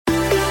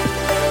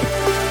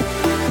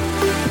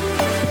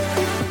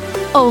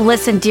Oh,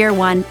 listen, dear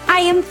one,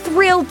 I am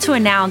thrilled to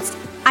announce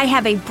I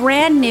have a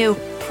brand new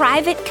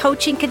private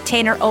coaching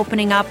container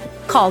opening up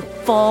called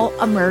Full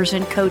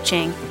Immersion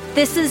Coaching.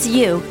 This is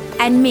you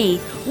and me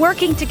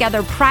working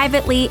together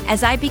privately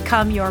as I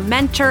become your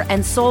mentor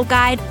and soul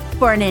guide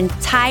for an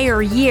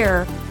entire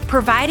year,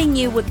 providing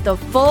you with the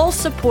full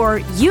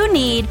support you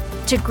need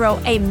to grow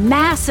a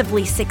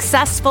massively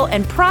successful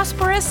and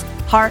prosperous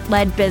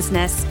heart-led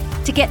business.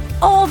 To get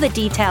all the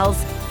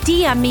details,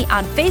 DM me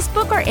on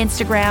Facebook or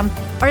Instagram,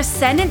 or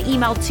send an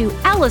email to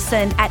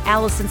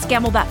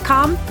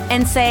Allison@AllisonScammell.com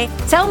and say,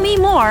 tell me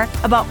more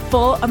about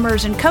Full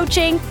Immersion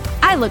Coaching.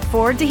 I look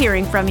forward to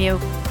hearing from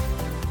you.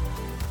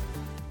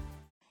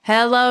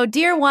 Hello,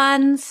 dear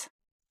ones.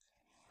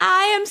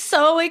 I am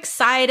so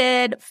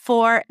excited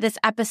for this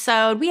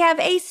episode. We have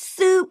a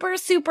super,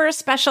 super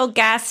special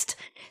guest,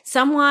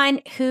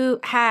 someone who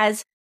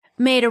has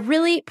made a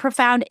really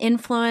profound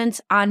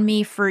influence on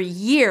me for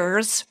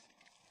years.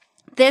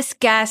 This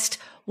guest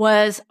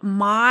was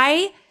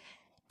my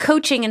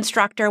coaching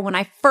instructor when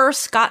I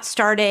first got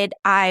started.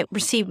 I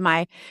received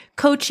my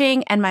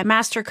coaching and my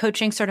master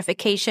coaching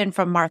certification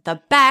from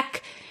Martha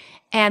Beck.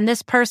 And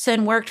this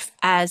person worked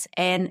as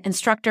an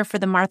instructor for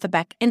the Martha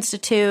Beck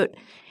Institute.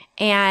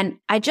 And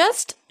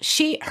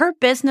her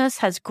business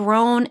has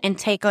grown and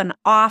taken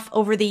off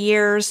over the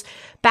years.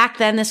 Back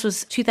then, this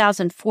was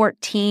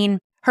 2014.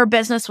 Her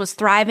business was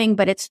thriving,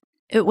 but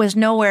it was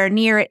nowhere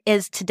near it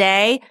is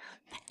today.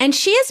 And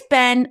she has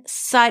been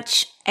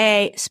such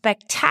a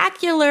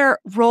spectacular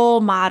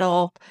role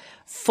model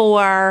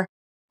for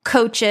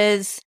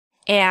coaches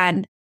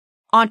and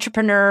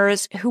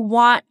entrepreneurs who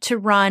want to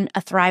run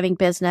a thriving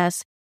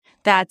business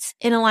that's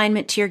in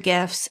alignment to your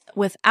gifts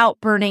without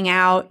burning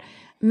out,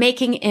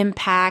 making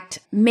impact,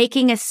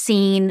 making a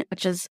scene,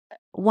 which is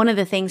one of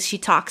the things she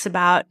talks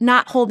about,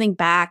 not holding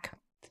back.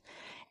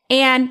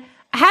 And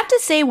I have to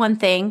say one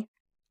thing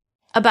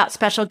about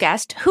special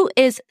guest, who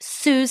is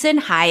Susan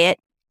Hyatt.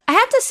 I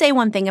have to say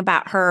one thing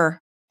about her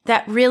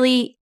that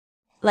really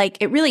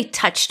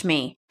touched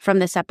me from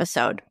this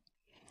episode.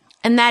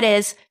 And that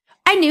is,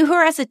 I knew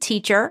her as a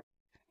teacher,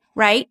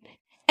 right?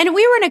 And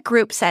we were in a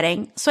group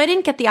setting, so I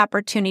didn't get the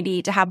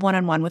opportunity to have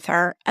one-on-one with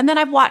her. And then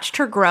I've watched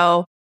her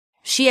grow.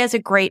 She has a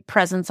great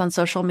presence on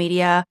social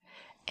media.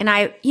 And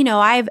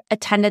I've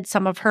attended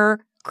some of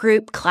her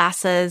group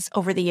classes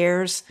over the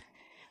years.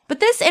 But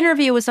this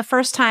interview was the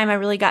first time I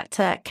really got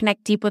to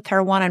connect deep with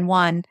her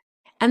one-on-one.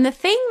 And the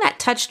thing that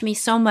touched me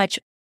so much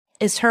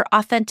is her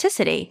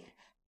authenticity.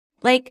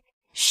 Like,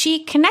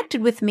 she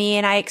connected with me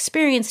and I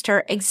experienced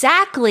her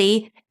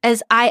exactly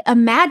as I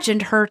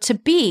imagined her to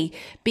be.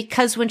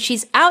 Because when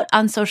she's out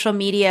on social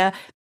media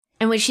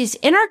and when she's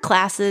in our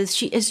classes,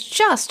 she is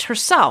just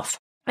herself.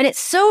 And it's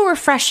so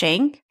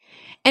refreshing.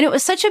 And it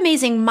was such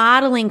amazing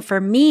modeling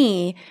for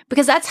me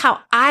because that's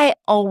how I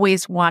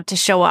always want to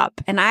show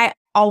up. And I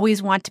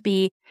always want to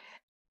be,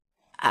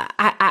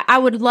 I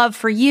would love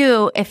for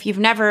you, if you've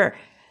never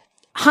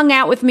hung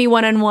out with me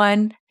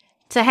one-on-one,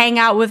 to hang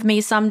out with me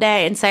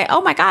someday and say,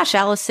 oh my gosh,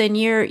 Allison,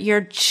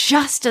 you're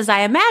just as I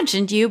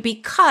imagined you,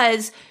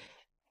 because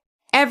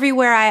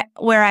everywhere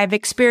where I've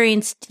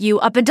experienced you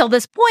up until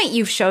this point,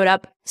 you've showed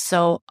up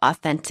so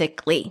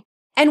authentically.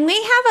 And we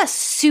have a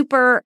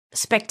super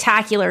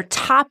spectacular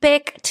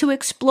topic to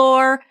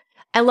explore.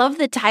 I love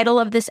the title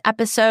of this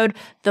episode,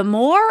 The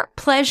More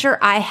Pleasure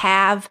I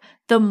Have,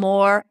 the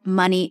more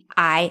money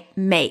I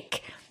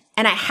make.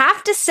 And I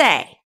have to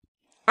say,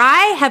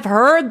 I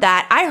heard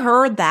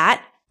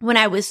that when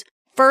I was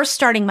first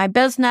starting my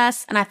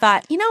business, and I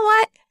thought, you know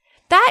what?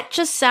 That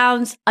just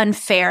sounds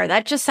unfair.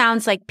 That just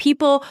sounds like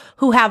people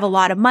who have a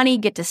lot of money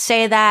get to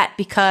say that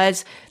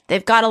because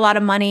they've got a lot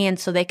of money and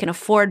so they can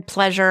afford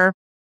pleasure.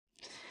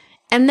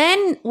 And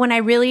then when I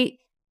really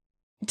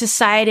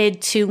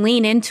decided to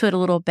lean into it a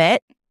little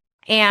bit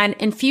and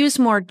infuse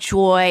more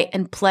joy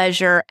and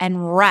pleasure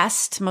and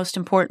rest, most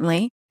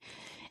importantly,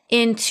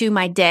 into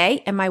my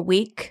day and my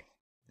week,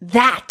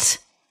 that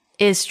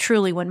is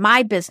truly when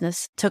my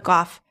business took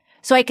off.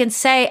 So I can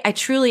say I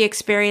truly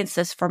experienced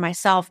this for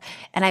myself,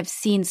 and I've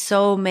seen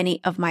so many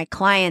of my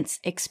clients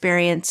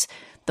experience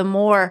the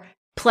more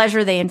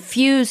pleasure they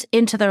infuse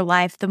into their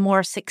life, the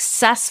more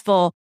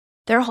successful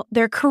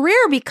their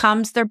career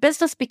becomes, their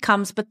business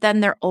becomes, but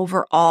then their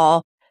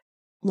overall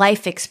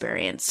life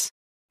experience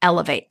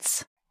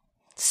elevates.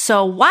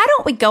 So why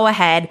don't we go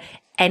ahead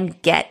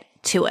and get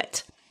to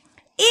it?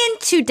 In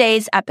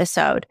today's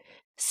episode,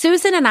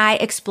 Susan and I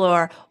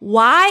explore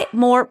why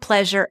more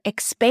pleasure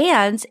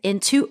expands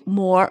into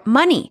more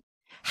money,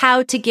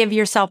 how to give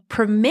yourself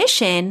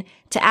permission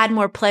to add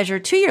more pleasure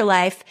to your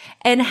life,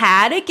 and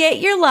how to get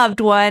your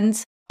loved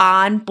ones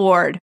on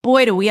board.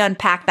 Boy, do we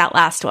unpack that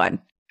last one.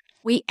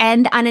 We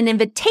end on an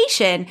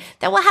invitation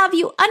that will have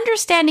you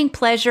understanding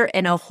pleasure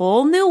in a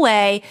whole new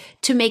way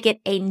to make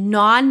it a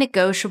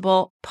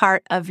non-negotiable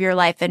part of your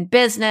life and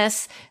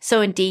business.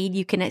 So indeed,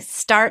 you can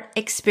start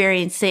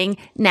experiencing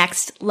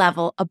next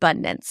level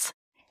abundance.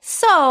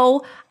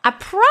 So I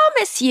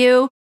promise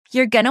you're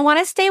going to want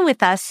to stay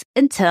with us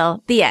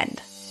until the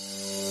end.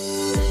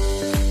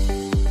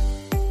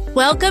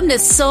 Welcome to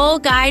Soul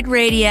Guide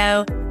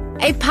Radio,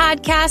 a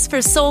podcast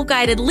for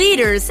soul-guided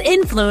leaders,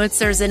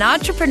 influencers, and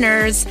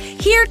entrepreneurs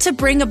here to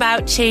bring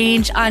about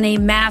change on a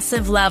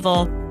massive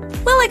level.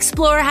 We'll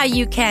explore how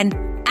you can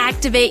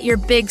activate your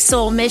big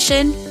soul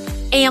mission,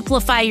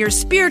 amplify your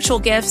spiritual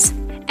gifts,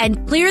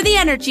 and clear the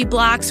energy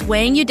blocks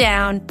weighing you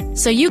down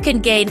so you can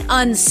gain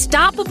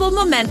unstoppable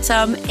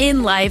momentum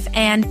in life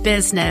and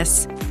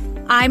business.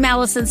 I'm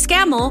Allison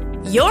Scammell,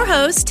 your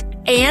host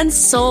and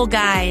soul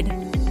guide.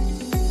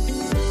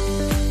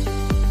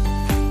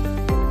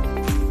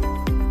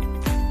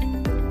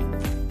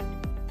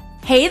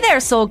 Hey there,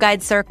 Soul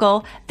Guide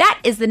Circle.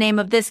 That is the name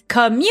of this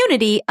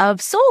community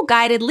of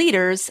soul-guided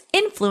leaders,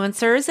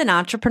 influencers, and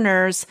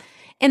entrepreneurs.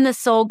 In the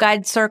Soul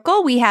Guide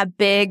Circle, we have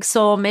big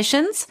soul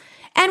missions,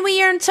 and we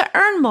yearn to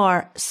earn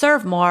more,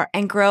 serve more,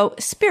 and grow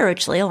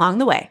spiritually along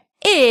the way.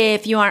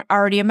 If you aren't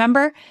already a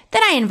member,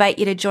 then I invite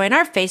you to join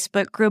our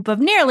Facebook group of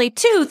nearly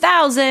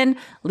 2,000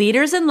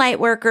 leaders and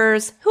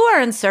lightworkers who are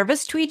in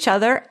service to each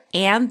other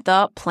and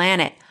the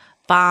planet.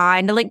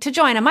 Find a link to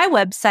join on my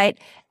website,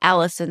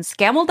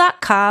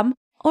 AllisonScammell.com,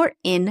 or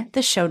in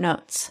the show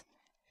notes.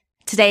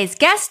 Today's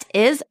guest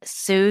is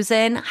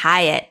Susan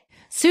Hyatt.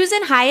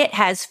 Susan Hyatt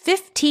has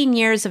 15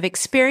 years of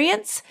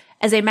experience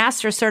as a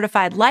master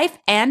certified life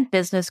and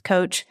business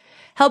coach,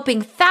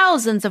 helping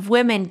thousands of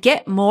women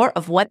get more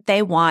of what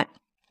they want.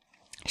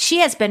 She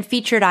has been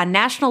featured on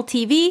national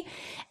TV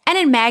and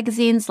in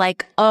magazines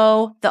like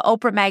O, the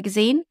Oprah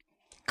Magazine,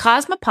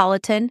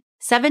 Cosmopolitan,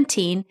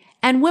 17,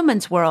 and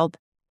Women's World.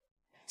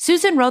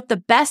 Susan wrote the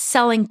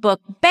best-selling book,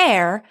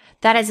 Bare,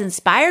 that has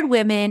inspired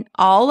women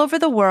all over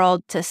the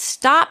world to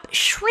stop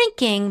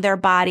shrinking their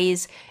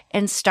bodies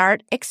and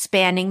start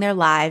expanding their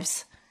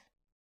lives.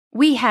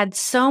 We had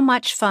so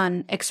much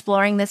fun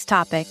exploring this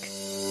topic.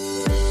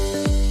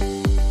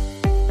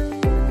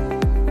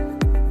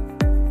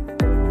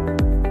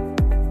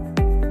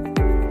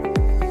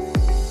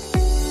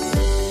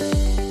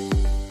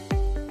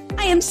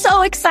 I am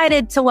so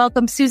excited to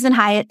welcome Susan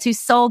Hyatt to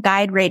Soul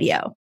Guide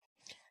Radio.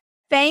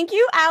 Thank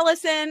you,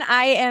 Allison.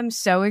 I am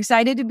so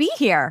excited to be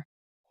here.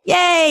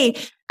 Yay!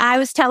 I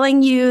was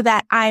telling you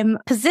that I'm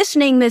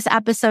positioning this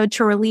episode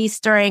to release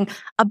during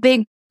a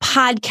big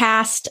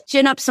podcast,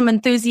 Gin Up Some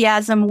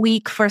Enthusiasm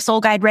week for Soul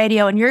Guide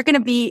Radio, and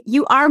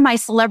you are my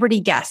celebrity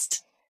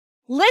guest.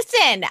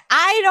 Listen,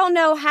 I don't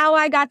know how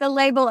I got the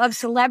label of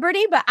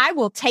celebrity, but I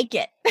will take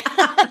it.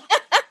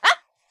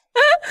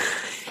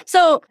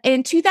 So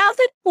in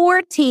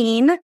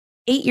 2014,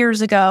 8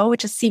 years ago,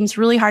 which just seems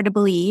really hard to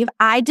believe,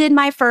 I did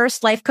my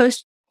first life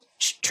coach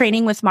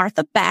training with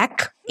Martha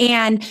Beck,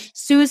 and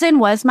Susan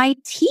was my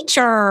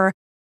teacher.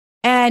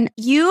 And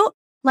you,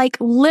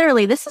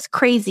 literally, this is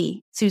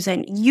crazy,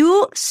 Susan.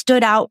 You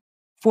stood out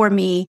for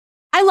me.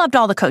 I loved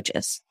all the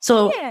coaches.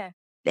 So,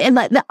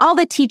 and all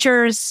the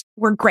teachers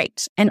were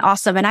great and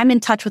awesome, and I'm in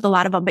touch with a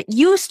lot of them, but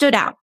you stood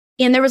out.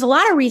 And there was a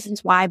lot of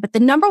reasons why, but the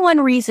number one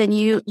reason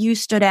you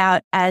stood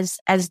out as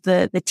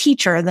the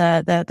teacher,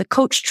 the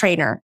coach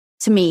trainer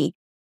to me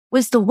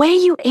was the way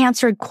you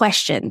answered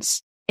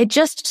questions. It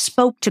just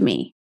spoke to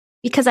me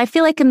because I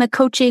feel like in the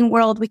coaching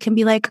world, we can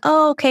be like,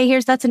 oh, okay,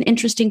 that's an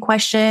interesting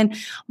question.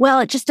 Well,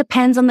 it just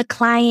depends on the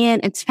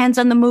client. It depends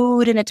on the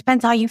mood, and it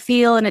depends how you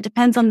feel, and it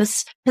depends on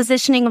the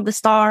positioning of the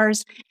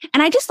stars.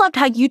 And I just loved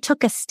how you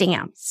took a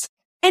stance.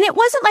 And it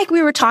wasn't like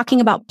we were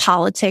talking about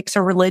politics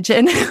or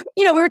religion.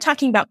 We were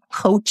talking about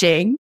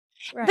coaching.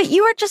 Right. But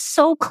you were just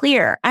so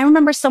clear. I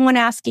remember someone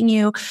asking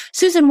you,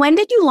 Susan, when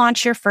did you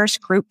launch your first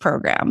group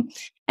program?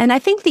 And I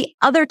think the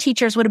other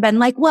teachers would have been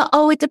like,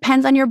 it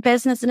depends on your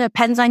business and it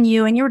depends on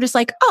you. And you were just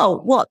like,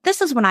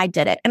 this is when I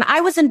did it. And I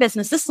was in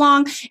business this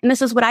long and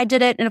this is what I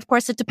did it. And of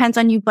course it depends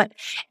on you.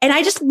 And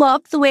I just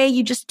loved the way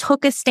you just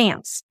took a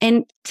stance.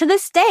 And to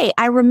this day,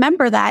 I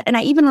remember that. And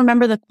I even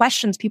remember the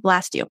questions people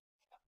asked you.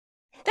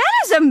 That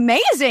is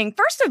amazing.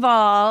 First of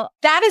all,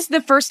 that is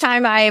the first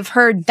time I've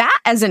heard that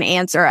as an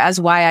answer as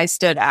why I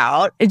stood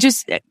out. It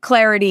just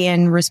clarity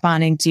in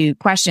responding to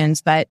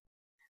questions. But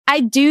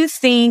I do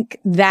think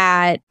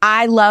that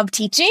I love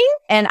teaching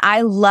and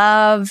I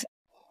love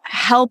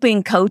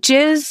helping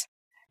coaches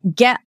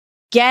get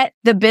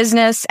the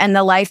business and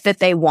the life that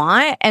they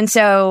want. And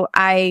so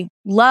I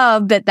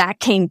love that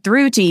came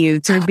through to you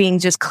through being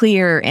just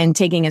clear and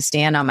taking a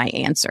stand on my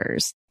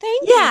answers.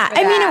 Thank you. Yeah.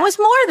 I mean, it was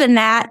more than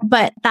that,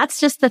 but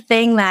that's just the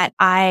thing that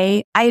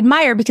I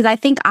admire because I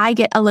think I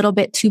get a little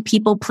bit too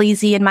people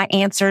pleasy in my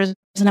answers.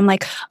 And I'm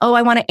like,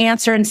 I want to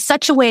answer in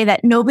such a way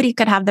that nobody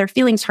could have their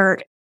feelings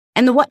hurt.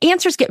 And the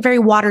answers get very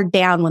watered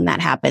down when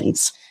that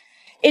happens.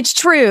 It's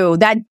true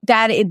that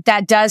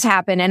does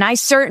happen. And I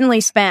certainly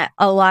spent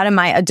a lot of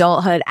my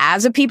adulthood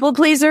as a people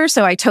pleaser.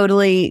 So I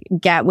totally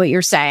get what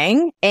you're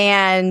saying.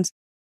 And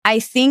I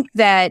think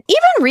that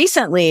even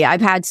recently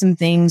I've had some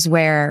things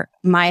where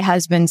my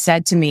husband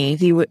said to me,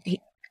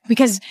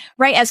 because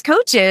as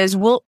coaches,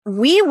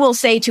 we will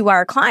say to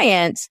our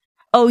clients,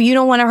 oh, you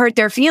don't want to hurt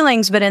their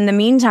feelings, but in the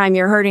meantime,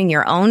 you're hurting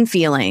your own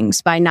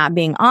feelings by not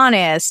being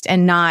honest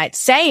and not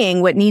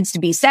saying what needs to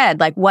be said,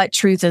 like what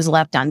truth is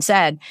left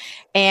unsaid.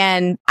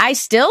 And I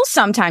still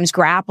sometimes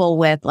grapple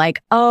with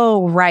like,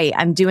 oh, right,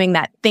 I'm doing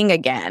that thing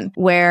again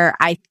where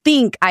I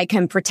think I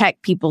can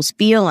protect people's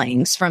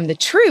feelings from the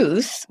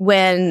truth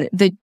when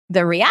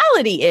the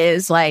reality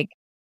is like,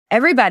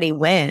 everybody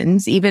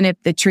wins, even if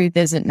the truth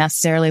isn't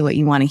necessarily what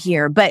you want to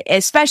hear. But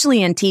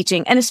especially in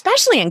teaching and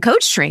especially in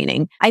coach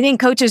training, I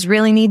think coaches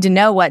really need to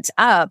know what's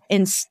up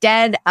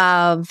instead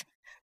of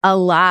a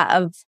lot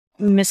of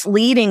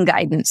misleading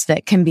guidance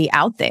that can be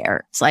out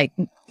there. It's like,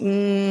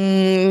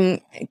 doing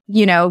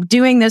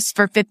this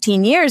for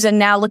 15 years and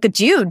now look at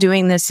you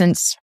doing this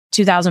since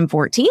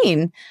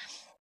 2014.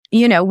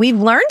 We've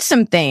learned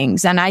some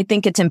things, and I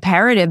think it's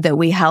imperative that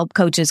we help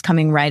coaches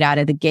coming right out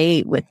of the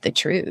gate with the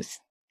truth.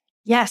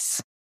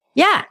 Yes.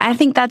 Yeah, I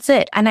think that's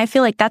it. And I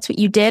feel like that's what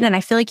you did. And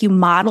I feel like you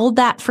modeled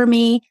that for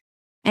me.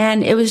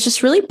 And it was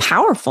just really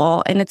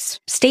powerful. And it's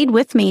stayed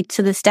with me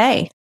to this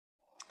day.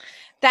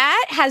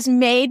 That has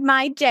made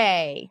my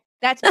day.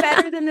 That's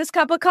better than this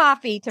cup of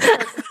coffee to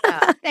purpose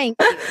up.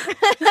 Thank you.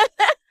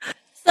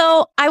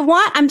 So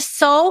I'm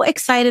so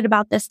excited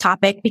about this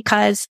topic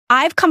because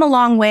I've come a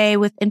long way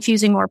with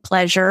infusing more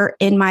pleasure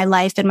in my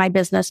life and my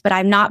business, but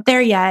I'm not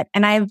there yet.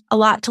 And I have a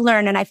lot to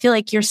learn. And I feel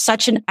like you're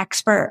such an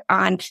expert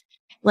on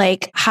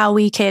like how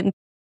we can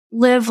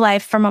live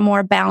life from a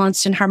more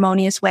balanced and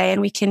harmonious way.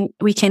 And we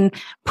can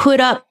put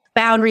up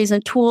boundaries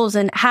and tools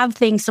and have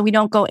things so we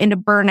don't go into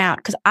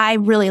burnout. Cause I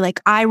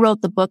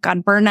wrote the book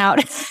on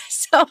burnout.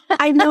 So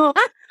I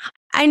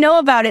know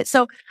about it.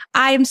 So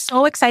I am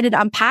so excited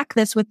to unpack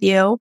this with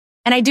you.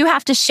 And I do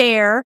have to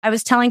share, I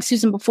was telling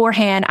Susan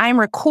beforehand, I'm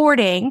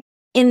recording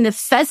in the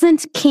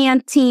Pheasant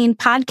Canteen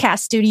podcast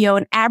studio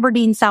in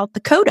Aberdeen, South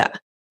Dakota,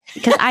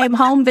 because I am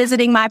home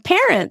visiting my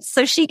parents.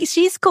 So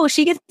she's cool.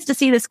 She gets to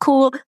see this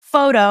cool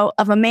photo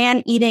of a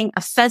man eating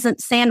a pheasant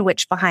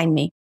sandwich behind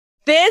me.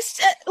 This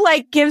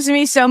gives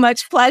me so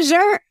much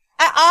pleasure.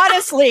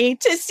 Honestly,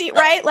 to see,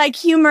 right? Like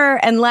humor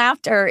and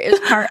laughter is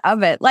part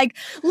of it. Like,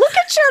 look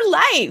at your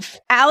life,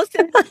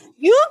 Allison.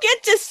 You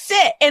get to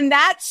sit in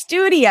that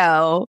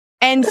studio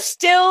and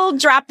still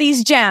drop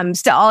these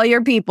gems to all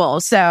your people.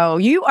 So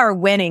you are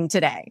winning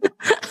today.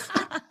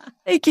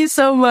 Thank you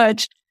so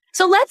much.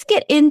 So let's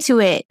get into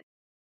it.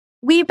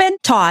 We've been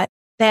taught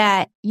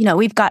that,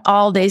 we've got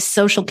all this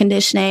social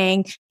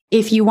conditioning.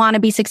 If you want to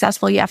be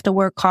successful, you have to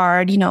work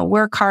hard,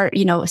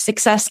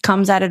 success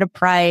comes at a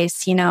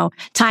price,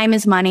 time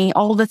is money,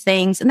 all the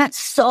things. And that's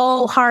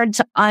so hard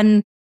to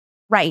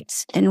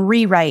unwrite and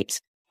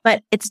rewrite,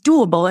 but it's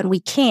doable and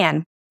we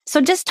can.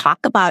 So just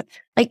talk about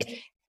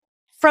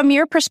from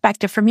your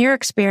perspective, from your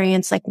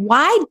experience,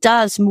 why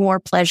does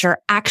more pleasure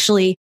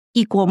actually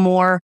equal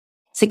more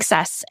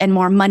success and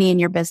more money in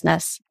your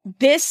business?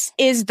 This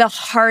is the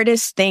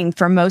hardest thing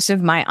for most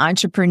of my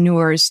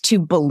entrepreneurs to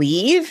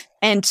believe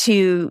and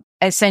to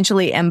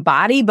essentially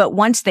embody. But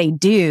once they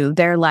do,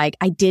 they're like,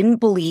 I didn't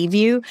believe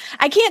you.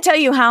 I can't tell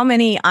you how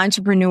many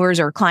entrepreneurs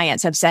or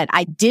clients have said,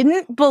 I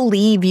didn't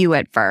believe you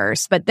at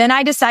first, but then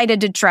I decided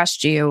to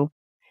trust you.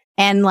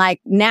 And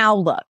now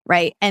look,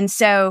 right? And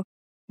so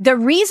the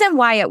reason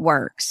why it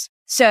works.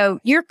 So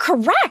you're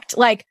correct.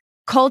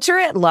 Culture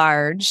at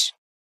large,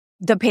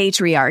 the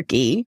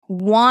patriarchy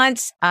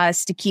wants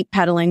us to keep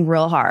pedaling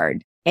real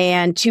hard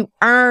and to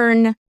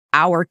earn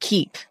our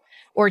keep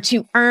or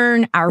to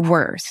earn our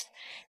worth.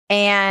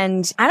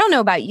 And I don't know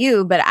about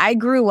you, but I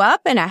grew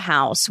up in a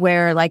house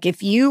where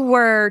if you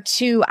were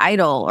too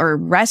idle or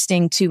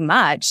resting too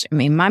much,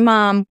 my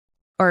mom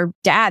or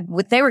dad,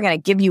 they were going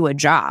to give you a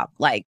job.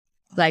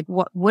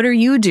 What are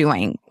you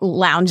doing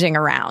lounging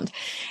around?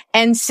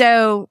 And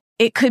so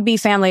it could be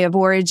family of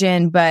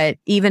origin, but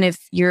even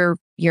if your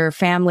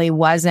family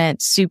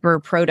wasn't super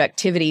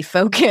productivity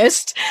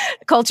focused,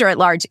 culture at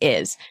large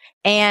is.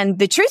 And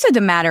the truth of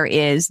the matter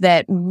is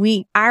that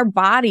our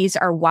bodies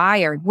are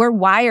wired. We're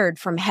wired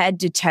from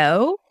head to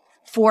toe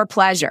for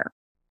pleasure.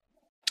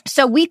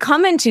 So we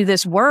come into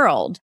this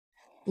world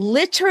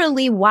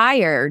literally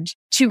wired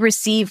to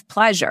receive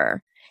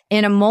pleasure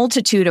in a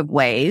multitude of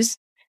ways.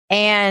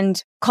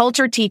 And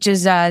culture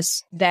teaches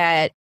us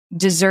that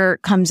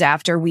dessert comes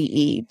after we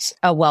eat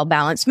a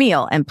well-balanced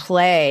meal, and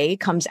play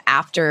comes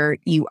after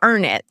you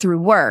earn it through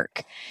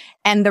work.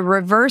 And the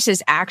reverse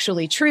is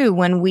actually true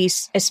when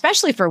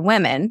especially for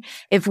women,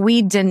 if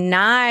we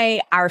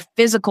deny our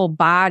physical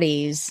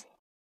bodies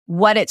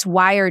what it's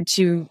wired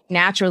to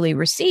naturally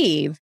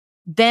receive,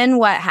 then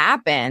what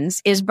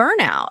happens is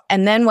burnout.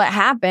 And then what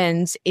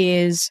happens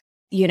is,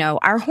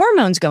 our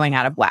hormones going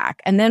out of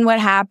whack. And then what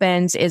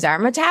happens is our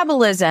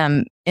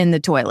metabolism in the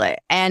toilet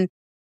and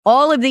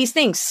all of these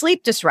things,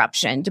 sleep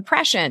disruption,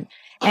 depression.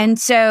 And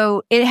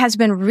so it has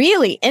been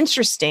really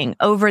interesting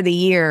over the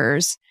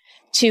years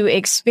to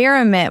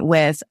experiment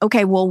with,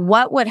 okay, well,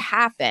 what would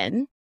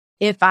happen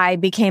if I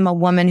became a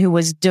woman who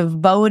was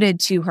devoted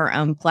to her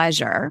own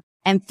pleasure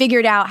and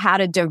figured out how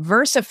to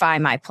diversify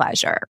my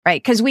pleasure,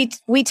 right? Because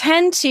we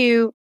tend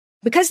to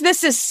because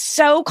this is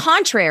so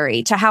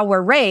contrary to how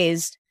we're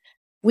raised,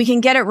 we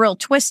can get it real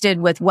twisted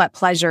with what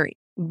pleasure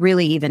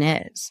really even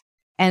is.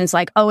 And it's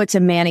like, oh, it's a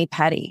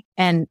mani-pedi.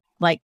 And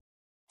like,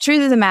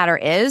 truth of the matter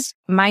is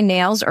my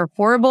nails are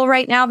horrible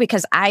right now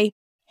because I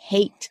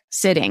hate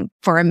sitting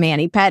for a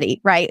mani-pedi,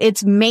 right?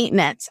 It's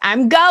maintenance.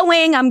 I'm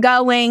going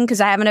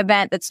because I have an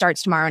event that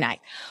starts tomorrow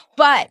night.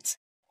 But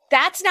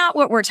that's not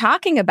what we're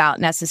talking about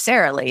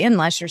necessarily,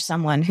 unless you're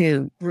someone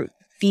who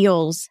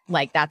feels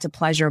like that's a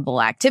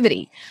pleasurable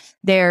activity.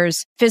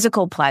 There's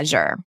physical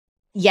pleasure.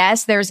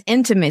 Yes, there's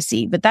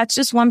intimacy, but that's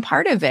just one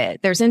part of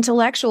it. There's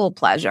intellectual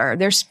pleasure.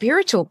 There's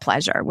spiritual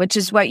pleasure, which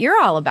is what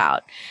you're all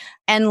about.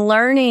 And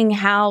learning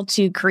how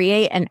to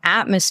create an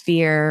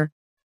atmosphere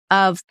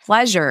of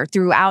pleasure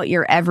throughout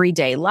your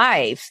everyday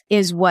life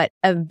is what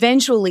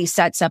eventually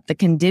sets up the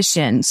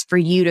conditions for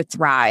you to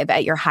thrive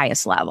at your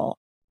highest level.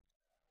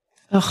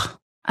 Oh,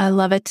 I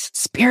love it.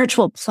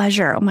 Spiritual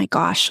pleasure. Oh my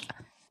gosh.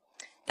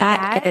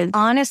 That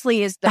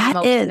honestly is the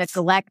most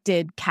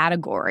neglected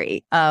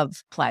category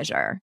of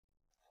pleasure.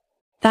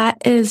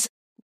 That is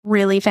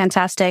really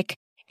fantastic.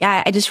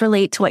 Yeah, I just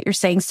relate to what you're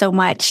saying so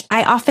much.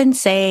 I often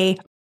say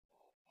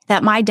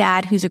that my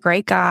dad, who's a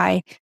great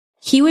guy,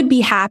 he would be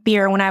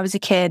happier when I was a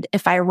kid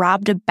if I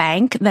robbed a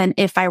bank than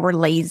if I were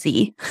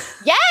lazy.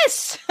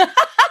 Yes!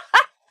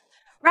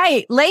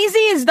 Right. Lazy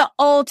is the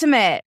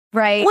ultimate,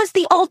 right? Was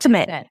the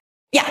ultimate.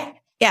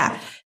 Yeah.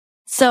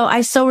 So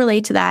I so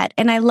relate to that.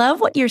 And I love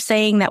what you're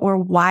saying, that we're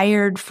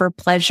wired for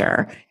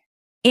pleasure.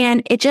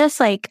 And it just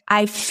like,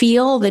 I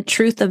feel the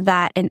truth of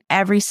that in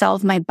every cell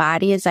of my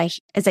body as I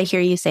hear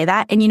you say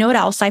that. And you know what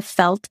else I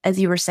felt as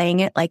you were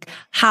saying it? Like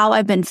how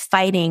I've been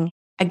fighting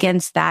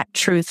against that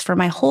truth for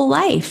my whole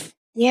life.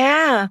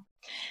 Yeah.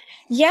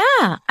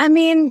 Yeah. I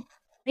mean,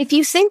 if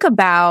you think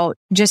about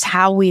just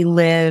how we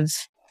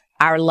live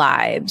our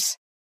lives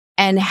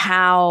and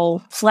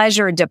how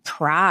pleasure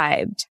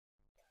deprived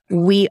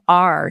we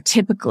are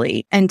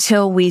typically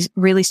until we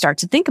really start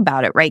to think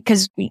about it, right?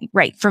 Because,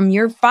 right, from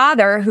your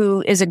father,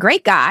 who is a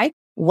great guy,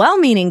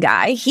 well-meaning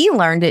guy, he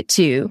learned it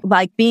too.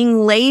 Like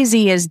being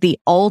lazy is the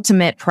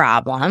ultimate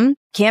problem.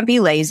 Can't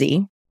be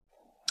lazy.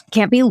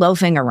 Can't be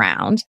loafing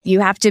around. You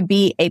have to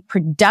be a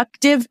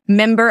productive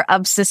member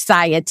of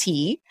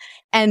society.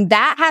 And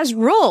that has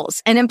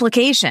rules and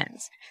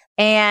implications.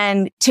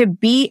 And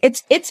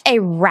it's a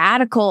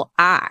radical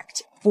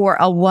act for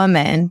a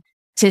woman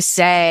to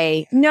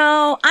say,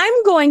 no,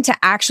 I'm going to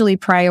actually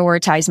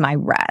prioritize my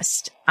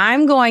rest.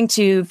 I'm going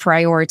to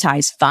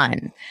prioritize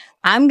fun.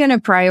 I'm going to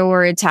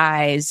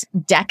prioritize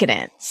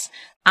decadence.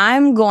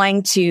 I'm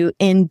going to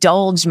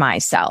indulge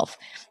myself.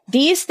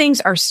 These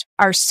things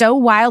are so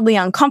wildly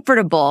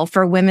uncomfortable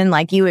for women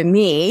like you and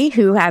me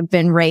who have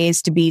been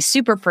raised to be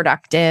super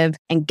productive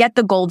and get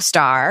the gold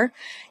star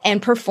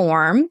and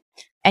perform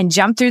and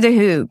jump through the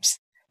hoops,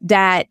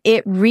 that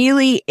it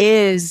really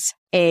is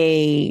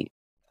a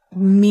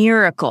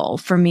miracle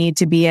for me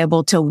to be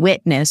able to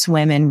witness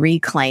women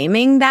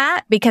reclaiming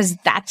that, because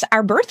that's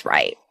our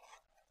birthright.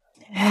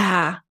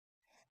 Yeah.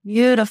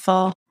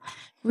 Beautiful.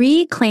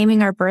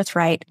 Reclaiming our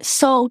birthright.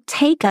 So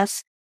take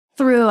us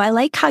through, I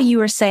like how you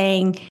were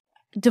saying,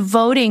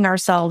 devoting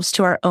ourselves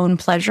to our own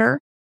pleasure.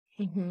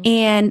 Mm-hmm.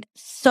 And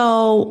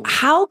so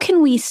how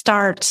can we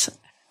start,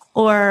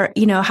 or,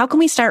 how can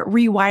we start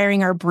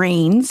rewiring our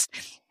brains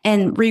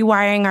and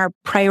rewiring our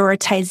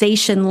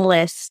prioritization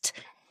list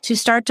to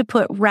start to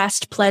put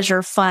rest,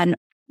 pleasure, fun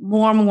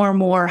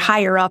more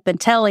higher up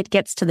until it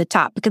gets to the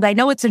top? Because I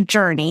know it's a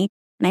journey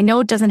and I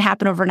know it doesn't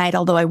happen overnight,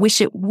 although I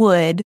wish it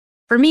would.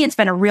 For me, it's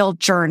been a real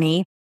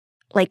journey.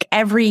 Like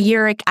every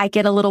year I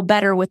get a little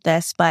better with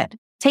this, but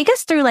take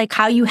us through like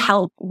how you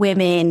help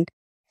women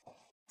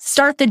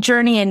start the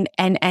journey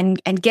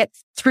and get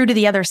through to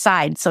the other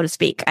side, so to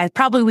speak.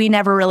 We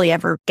never really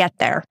ever get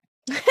there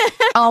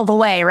all the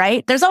way,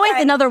 right? There's always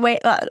another way,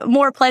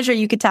 more pleasure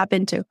you could tap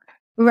into.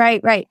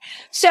 Right.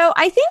 So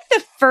I think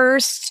the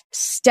first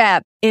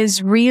step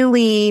is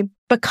really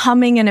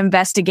becoming an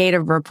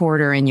investigative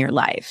reporter in your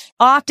life.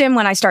 Often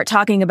when I start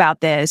talking about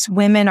this,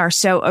 women are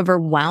so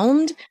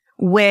overwhelmed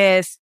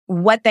with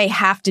what they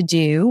have to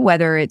do,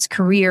 whether it's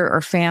career or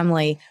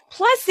family,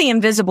 plus the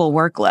invisible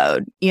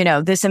workload,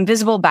 this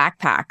invisible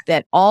backpack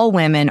that all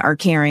women are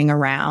carrying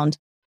around,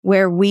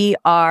 where we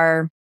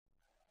are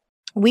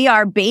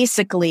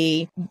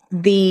basically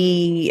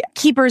the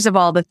keepers of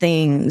all the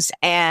things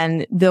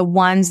and the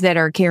ones that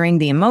are carrying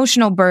the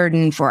emotional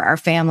burden for our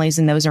families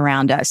and those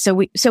around us. So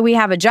we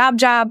have a job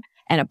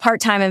and a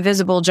part-time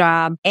invisible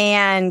job.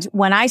 And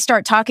when I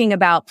start talking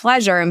about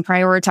pleasure and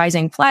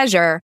prioritizing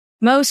pleasure,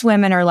 most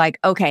women are like,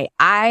 okay,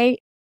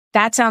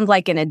 that sounds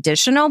like an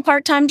additional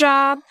part-time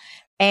job,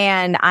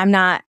 and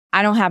I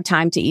don't have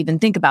time to even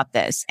think about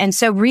this. And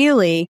so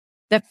really,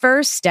 the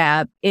first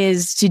step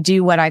is to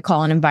do what I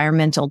call an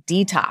environmental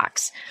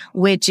detox,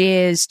 which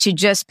is to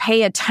just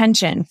pay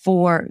attention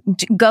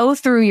go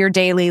through your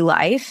daily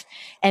life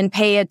and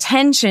pay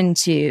attention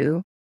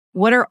to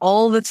what are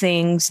all the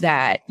things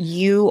that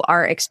you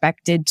are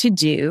expected to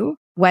do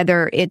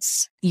whether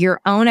it's your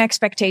own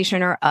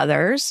expectation or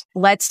others.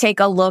 Let's take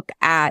a look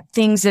at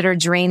things that are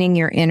draining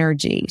your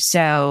energy.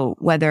 So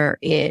whether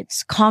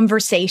it's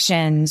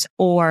conversations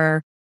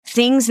or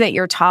things that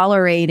you're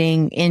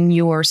tolerating in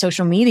your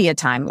social media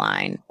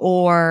timeline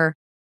or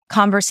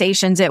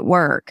conversations at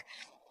work,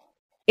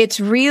 it's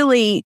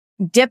really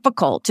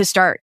difficult to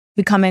start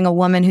becoming a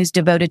woman who's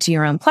devoted to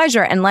your own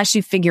pleasure unless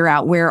you figure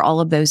out where all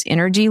of those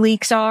energy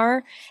leaks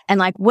are and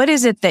like, what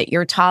is it that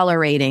you're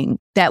tolerating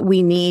that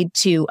we need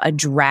to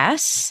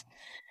address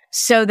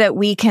so that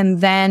we can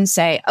then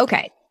say,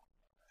 okay,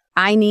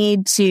 I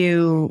need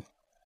to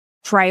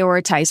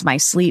prioritize my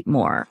sleep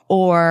more,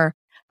 or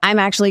I'm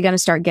actually going to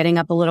start getting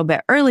up a little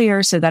bit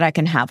earlier so that I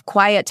can have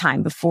quiet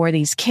time before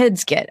these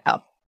kids get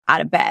up out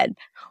of bed,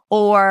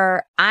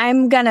 or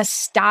I'm going to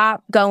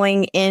stop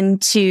going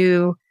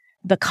into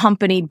the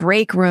company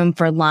break room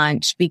for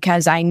lunch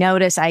because I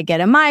notice I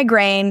get a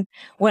migraine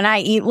when I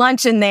eat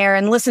lunch in there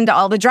and listen to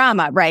all the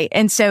drama, right?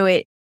 And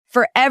so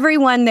for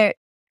everyone there,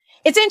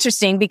 it's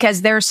interesting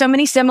because there are so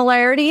many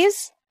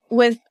similarities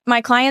with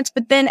my clients,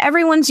 but then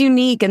everyone's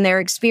unique and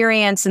their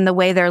experience and the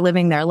way they're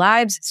living their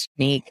lives is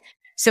unique.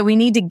 So we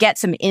need to get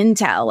some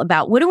intel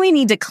about what do we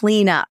need to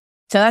clean up.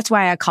 So that's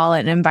why I call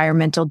it an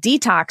environmental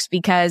detox,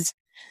 because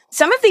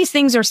some of these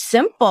things are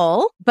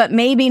simple, but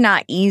maybe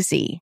not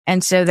easy.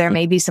 And so there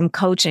may be some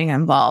coaching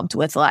involved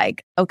with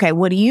like, okay,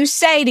 what do you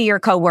say to your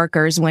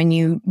coworkers when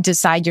you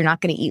decide you're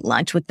not going to eat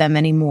lunch with them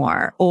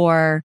anymore?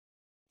 Or,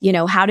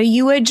 how do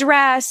you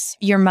address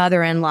your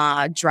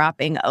mother-in-law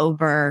dropping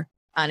over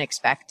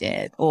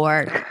unexpected?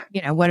 Or,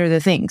 what are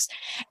the things?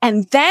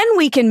 And then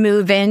we can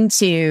move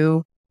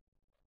into,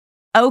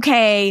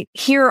 okay,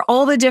 here are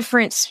all the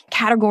different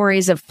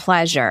categories of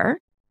pleasure.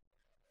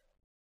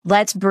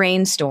 Let's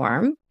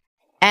brainstorm.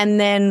 And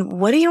then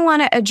what do you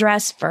want to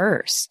address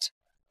first?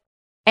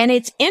 And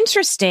it's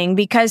interesting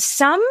because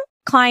some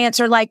clients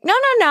are like, no,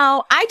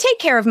 I take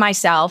care of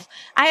myself.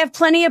 I have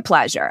plenty of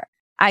pleasure.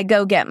 I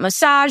go get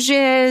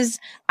massages.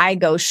 I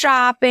go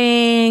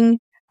shopping.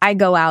 I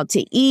go out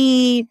to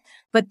eat.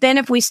 But then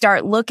if we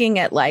start looking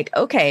at like,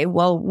 okay,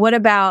 well, what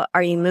about,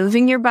 are you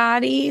moving your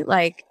body?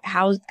 Like,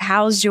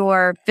 how's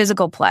your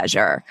physical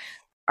pleasure?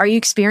 Are you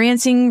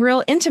experiencing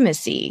real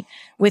intimacy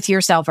with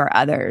yourself or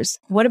others?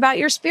 What about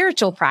your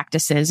spiritual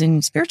practices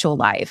and spiritual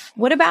life?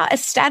 What about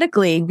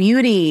aesthetically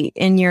beauty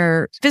in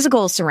your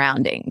physical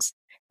surroundings?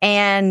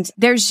 And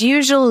there's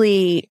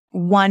usually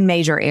one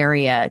major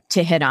area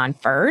to hit on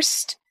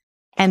first.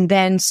 And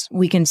then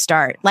we can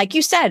start, like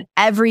you said,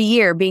 every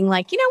year being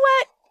like, you know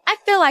what? I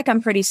feel like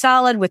I'm pretty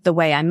solid with the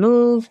way I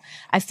move.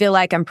 I feel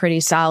like I'm pretty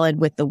solid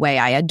with the way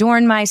I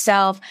adorn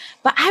myself,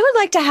 but I would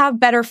like to have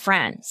better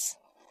friends.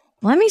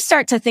 Let me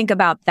start to think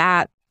about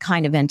that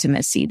kind of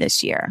intimacy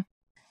this year.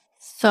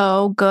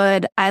 So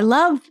good. I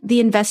love the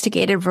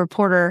investigative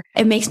reporter.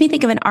 It makes me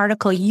think of an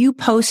article you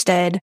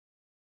posted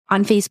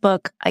on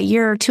Facebook a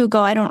year or two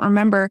ago. I don't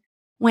remember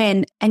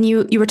when, and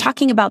you were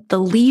talking about the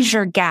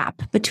leisure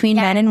gap between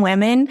men and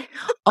women.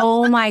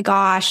 Oh my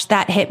gosh,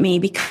 that hit me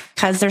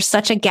because there's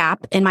such a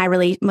gap in my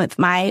relationship with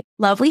my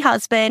lovely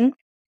husband,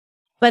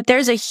 but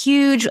there's a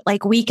huge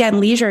like weekend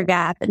leisure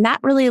gap. And that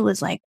really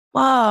was like,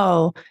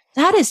 whoa,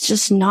 that is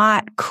just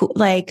not cool.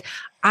 Like,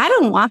 I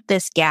don't want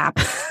this gap.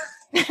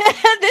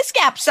 This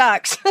gap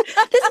sucks. This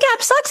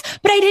gap sucks.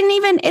 But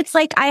it's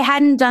like I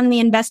hadn't done the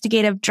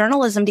investigative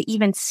journalism to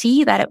even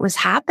see that it was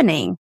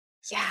happening.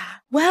 Yeah.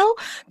 Well,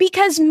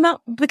 because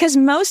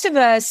most of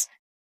us,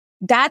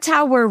 that's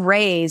how we're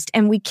raised,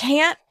 and we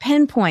can't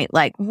pinpoint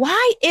like,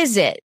 why is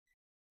it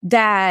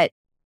that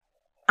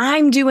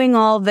I'm doing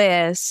all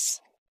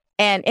this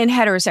and in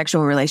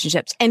heterosexual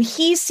relationships and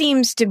he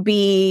seems to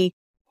be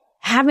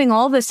having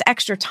all this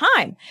extra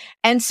time.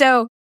 And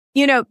so,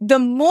 the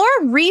more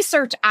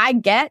research I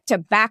get to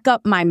back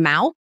up my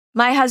mouth,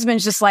 my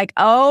husband's just like,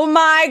 oh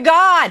my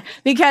God,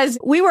 because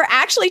we were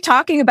actually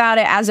talking about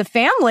it as a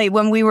family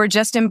when we were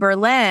just in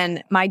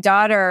Berlin. My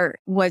daughter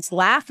was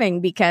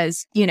laughing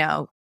because,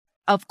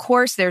 of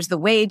course, there's the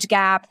wage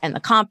gap and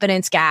the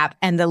confidence gap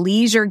and the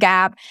leisure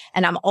gap.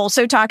 And I'm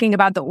also talking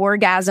about the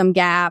orgasm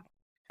gap.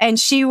 And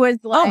she was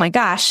like, oh my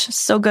gosh,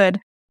 so good.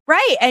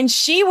 Right. And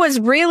she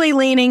was really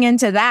leaning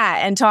into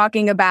that and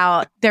talking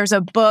about, there's a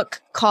book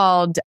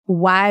called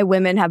Why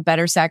Women Have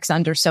Better Sex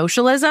Under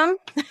Socialism.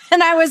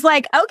 And I was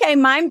like, okay,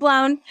 mind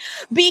blown,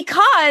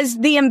 because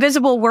the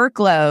invisible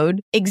workload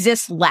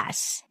exists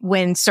less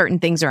when certain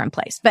things are in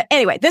place. But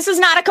anyway, this is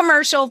not a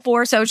commercial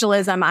for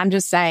socialism. I'm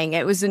just saying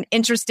it was an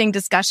interesting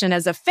discussion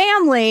as a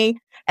family.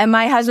 And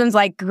my husband's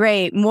like,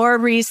 great, more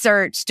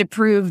research to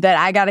prove that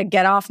I got to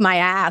get off my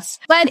ass.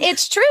 But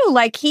it's true.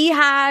 Like he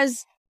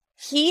has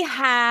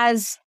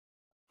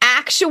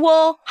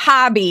actual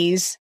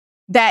hobbies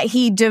that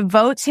he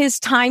devotes his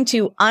time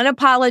to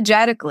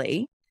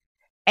unapologetically.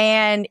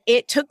 And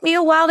it took me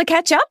a while to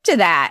catch up to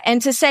that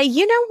and to say,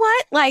 you know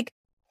what? Like,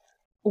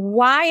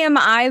 why am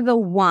I the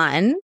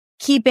one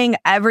keeping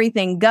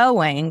everything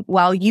going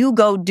while you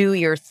go do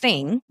your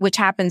thing, which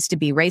happens to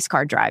be race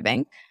car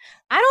driving?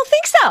 I don't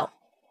think so.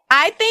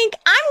 I think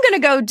I'm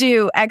going to go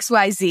do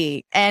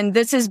XYZ. And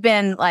this has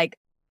been like,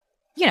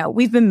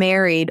 we've been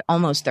married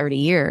almost 30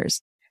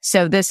 years.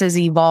 So this has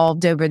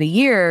evolved over the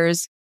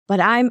years. But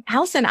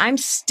Allison, I'm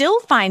still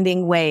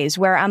finding ways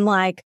where I'm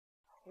like,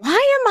 why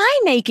am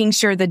I making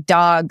sure the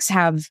dogs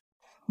have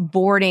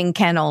boarding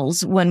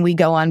kennels when we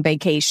go on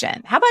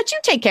vacation? How about you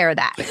take care of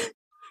that?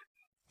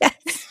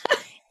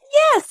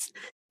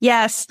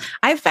 Yes.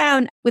 I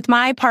found with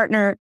my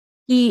partner,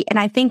 and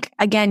I think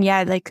again,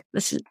 like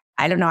this is,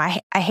 I don't know.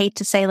 I hate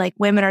to say like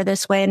women are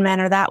this way and men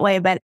are that way,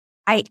 but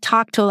I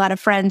talk to a lot of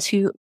friends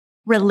who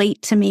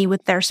relate to me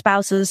with their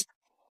spouses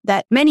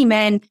that many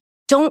men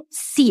don't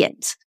see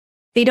it.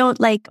 They don't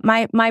like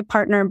my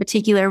partner in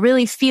particular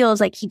really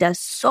feels like he does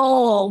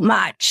so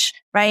much,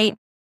 right?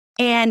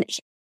 And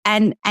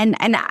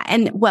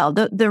well,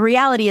 the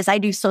reality is I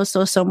do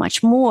so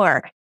much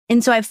more.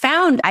 And so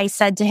I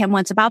said to him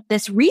once about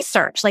this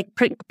research, like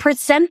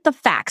present the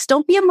facts.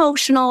 Don't be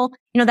emotional.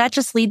 That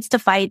just leads to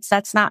fights.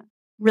 That's not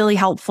really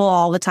helpful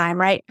all the time,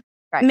 right?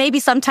 Right. Maybe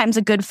sometimes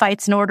a good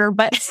fight's in order,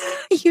 but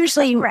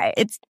usually right.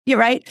 You're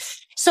right.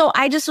 So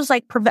I just was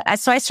like,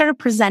 so I started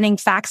presenting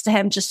facts to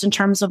him just in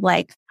terms of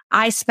like,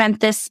 I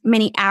spent this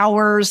many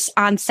hours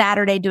on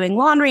Saturday doing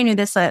laundry and do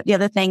this, the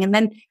other thing. And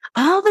then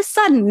all of a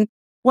sudden,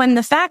 when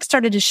the facts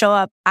started to show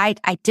up, I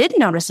did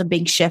notice a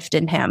big shift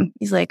in him.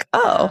 He's like,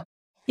 oh,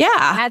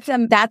 yeah.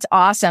 That's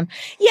awesome.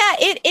 Yeah,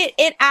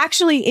 it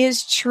actually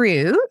is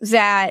true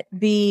that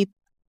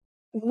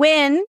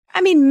men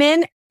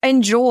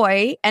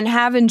enjoy and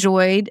have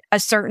enjoyed a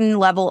certain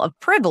level of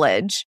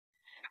privilege,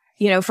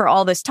 for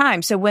all this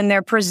time. So when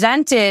they're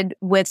presented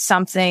with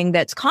something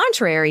that's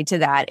contrary to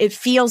that, it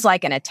feels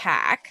like an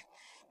attack.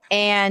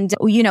 And,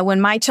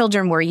 when my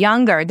children were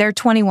younger, they're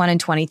 21 and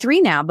 23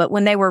 now, but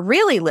when they were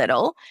really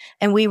little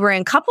and we were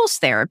in couples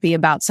therapy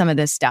about some of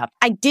this stuff,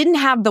 I didn't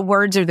have the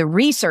words or the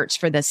research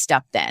for this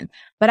stuff then,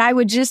 but I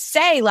would just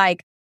say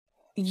like,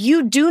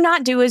 you do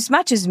not do as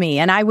much as me.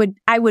 And I would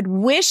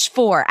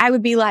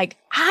be like,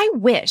 I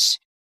wish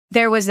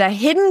there was a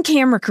hidden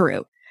camera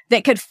crew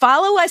that could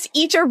follow us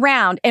each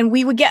around and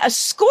we would get a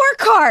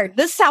scorecard.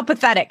 This is how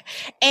pathetic.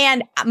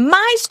 And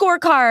my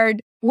scorecard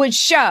would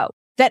show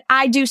that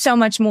I do so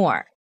much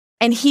more.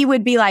 And he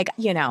would be like,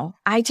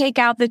 I take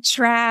out the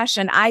trash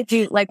and I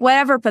do like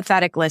whatever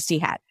pathetic list he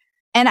had.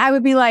 And I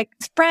would be like,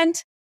 friend,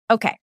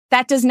 okay,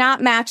 that does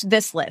not match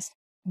this list.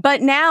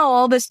 But now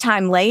all this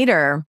time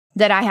later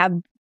that I have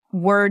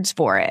words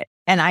for it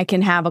and I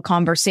can have a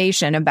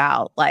conversation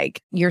about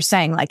like you're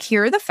saying, like,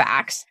 here are the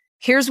facts.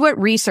 Here's what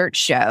research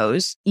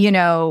shows.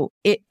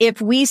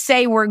 If we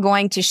say we're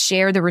going to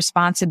share the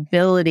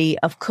responsibility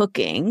of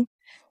cooking,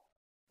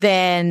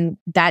 then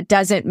that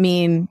doesn't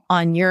mean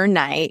on your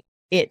night,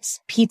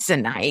 it's pizza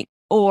night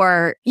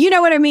or, you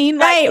know what I mean?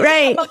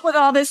 Right. Come up with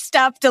all this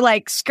stuff to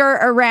like skirt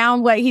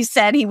around what he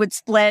said he would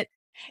split.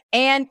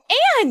 And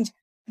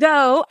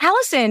though,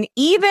 Allison,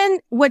 even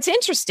what's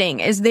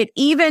interesting is that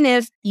even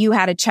if you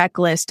had a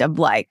checklist of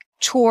like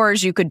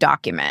chores you could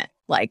document,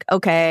 like,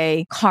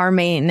 okay, car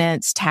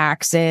maintenance,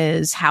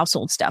 taxes,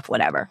 household stuff,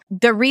 whatever.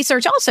 The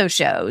research also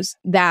shows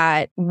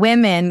that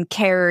women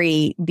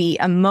carry the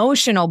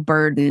emotional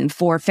burden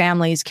for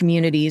families,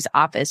 communities,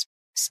 office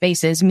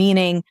spaces,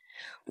 meaning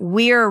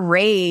we're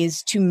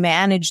raised to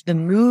manage the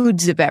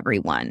moods of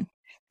everyone.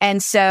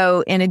 And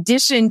so in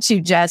addition to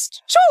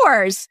just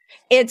chores,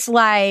 it's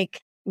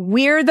like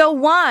we're the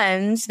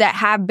ones that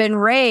have been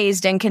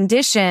raised and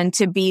conditioned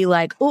to be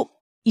like, oh,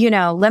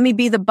 let me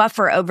be the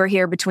buffer over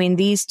here between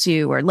these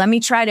two, or let me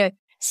try to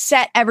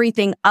set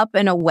everything up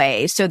in a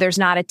way so there's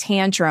not a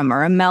tantrum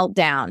or a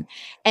meltdown.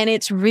 And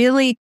it's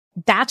really,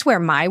 that's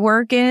where my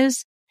work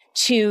is,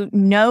 to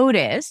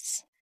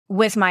notice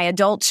with my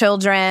adult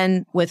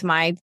children, with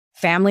my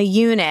family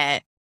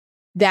unit,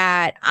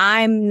 that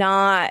I'm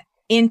not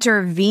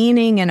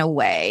intervening in a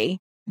way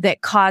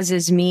that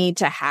causes me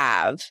to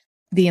have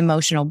the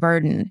emotional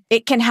burden.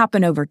 It can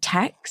happen over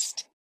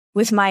text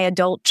with my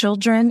adult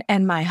children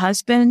and my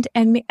husband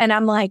and me. And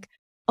I'm like,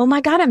 oh my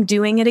God, I'm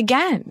doing it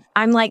again.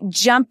 I'm like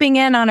jumping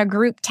in on a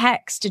group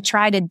text to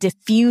try to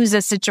diffuse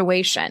a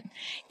situation.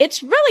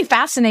 It's really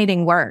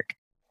fascinating work.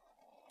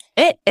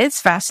 It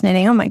is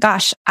fascinating. Oh my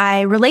gosh.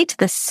 I relate to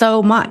this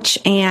so much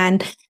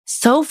and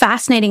so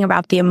fascinating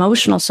about the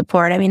emotional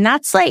support. I mean,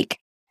 that's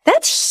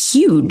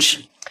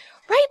huge.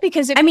 Right.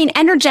 Because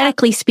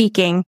energetically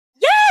speaking.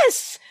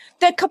 Yes.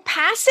 The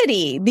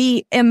capacity,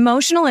 the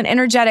emotional and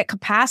energetic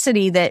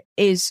capacity that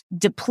is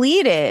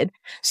depleted.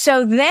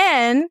 So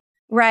then,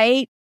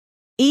 right,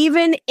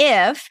 even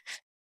if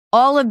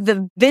all of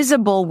the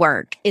visible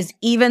work is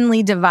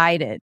evenly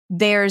divided,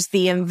 there's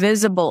the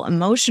invisible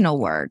emotional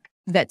work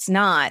that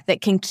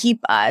can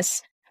keep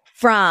us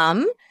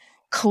from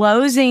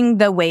closing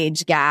the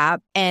wage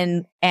gap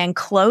and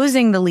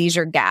closing the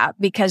leisure gap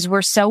because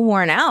we're so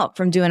worn out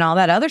from doing all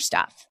that other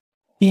stuff.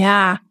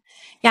 Yeah.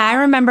 Yeah, I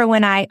remember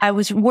when I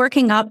was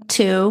working up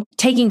to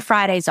taking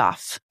Fridays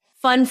off.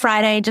 Fun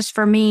Friday, just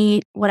for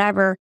me,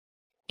 whatever.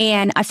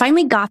 And I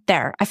finally got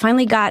there.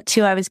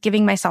 I was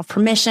giving myself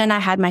permission. I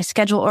had my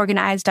schedule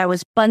organized. I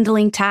was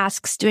bundling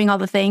tasks, doing all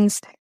the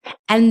things.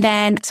 And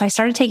then, so I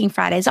started taking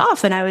Fridays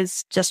off, and I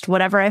was just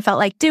whatever I felt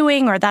like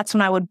doing, or that's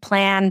when I would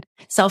plan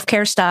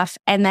self-care stuff.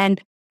 And then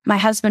my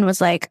husband was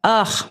like,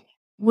 ugh,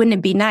 wouldn't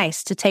it be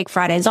nice to take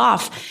Fridays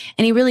off?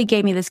 And he really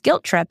gave me this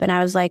guilt trip. And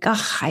I was like, ugh,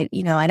 I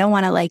don't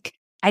want to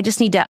I just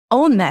need to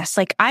own this.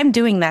 I'm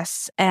doing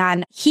this,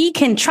 and he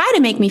can try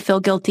to make me feel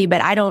guilty,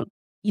 but I don't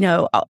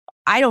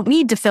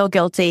need to feel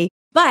guilty.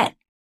 But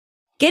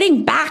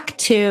getting back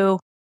to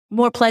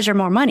more pleasure,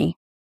 more money,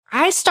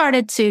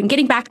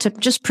 getting back to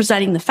just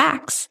presenting the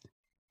facts.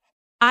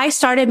 I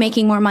started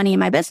making more money in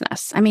my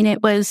business. I mean,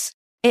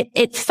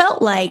 it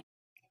felt like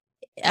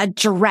a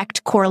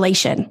direct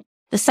correlation.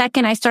 The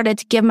second I started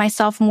to give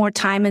myself more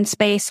time and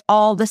space,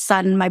 all of a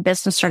sudden my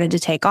business started to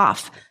take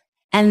off.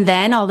 And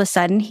then all of a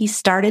sudden he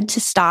started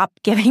to stop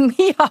giving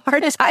me a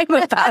hard time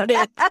about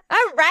it.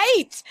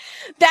 Right.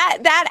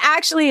 That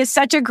actually is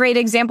such a great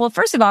example.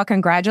 First of all,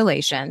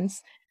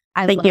 congratulations.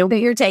 Thank you that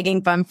you're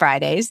taking Fun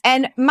Fridays.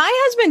 And my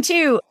husband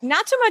too,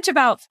 not so much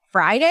about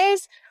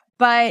Fridays,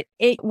 but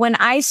when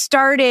I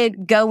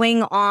started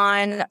going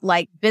on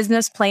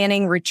business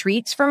planning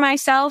retreats for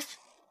myself,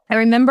 I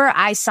remember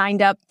I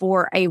signed up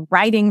for a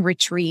writing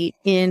retreat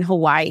in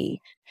Hawaii.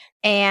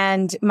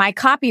 And my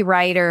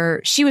copywriter,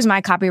 she was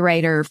my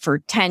copywriter for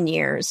 10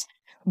 years,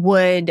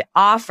 would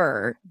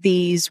offer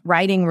these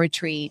writing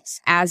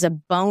retreats as a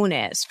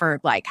bonus for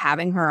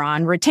having her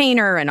on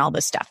retainer and all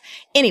this stuff.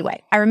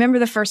 Anyway, I remember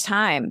the first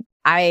time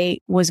I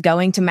was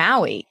going to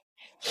Maui,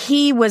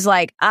 he was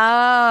like,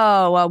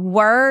 oh, a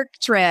work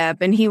trip.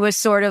 And he was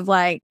sort of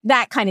like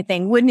that kind of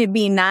thing. Wouldn't it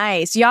be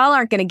nice? Y'all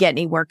aren't going to get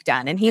any work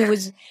done. And he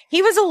was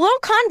a little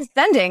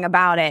condescending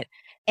about it.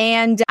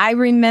 And I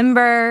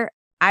remember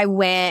I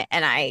went,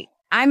 and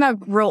I'm a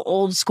real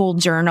old school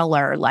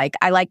journaler.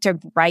 I like to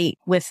write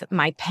with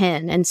my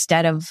pen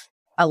instead of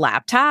a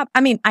laptop.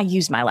 I mean, I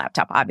use my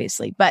laptop,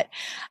 obviously, but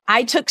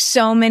I took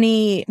so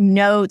many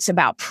notes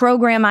about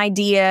program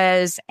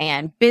ideas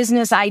and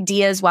business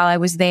ideas while I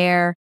was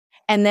there.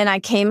 And then I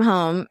came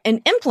home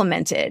and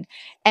implemented,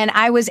 and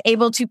I was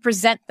able to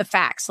present the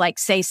facts,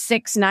 say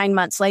 6-9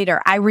 months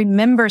later. I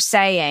remember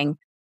saying,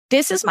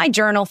 this is my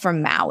journal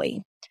from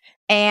Maui.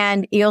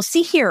 And you'll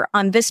see here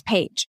on this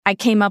page, I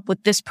came up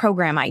with this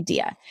program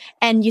idea.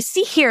 And you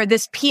see here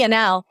this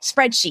P&L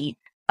spreadsheet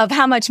of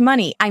how much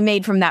money I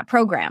made from that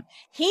program.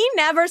 He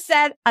never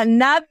said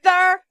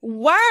another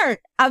word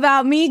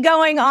about me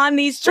going on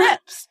these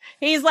trips.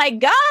 He's like,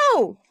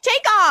 go,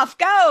 take off,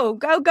 go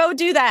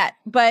do that.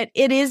 But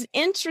it is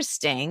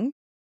interesting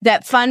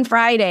that Fun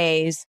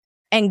Fridays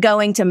and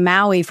going to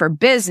Maui for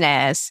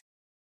business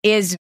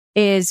is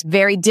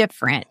very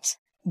different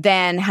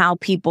than how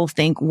people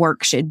think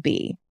work should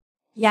be.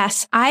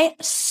 Yes, I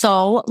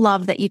so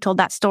love that you told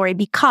that story,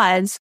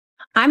 because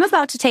I'm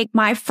about to take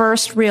my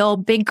first real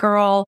big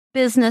girl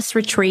business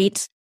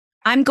retreat.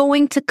 I'm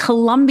going to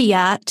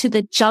Colombia, to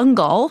the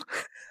jungle.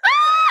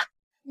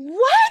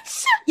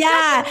 What?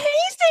 Yeah. That's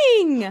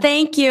amazing.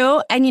 Thank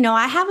you. And,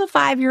 I have a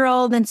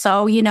 5-year-old. And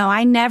so,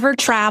 I never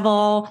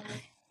travel.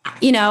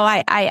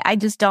 I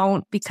just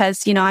don't,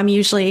 because,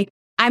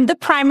 I'm the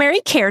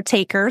primary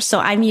caretaker. So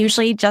I'm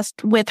usually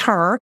just with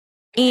her.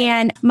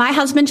 And my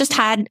husband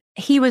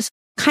he's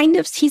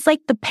like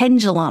the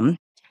pendulum.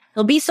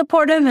 He'll be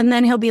supportive, and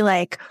then he'll be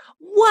like,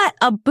 what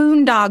a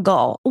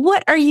boondoggle.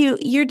 What are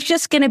you're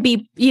just going to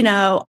be,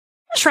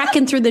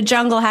 trekking through the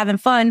jungle, having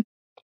fun.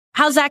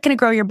 How's that going to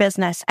grow your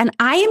business? And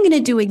I am going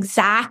to do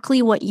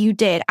exactly what you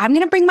did. I'm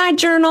going to bring my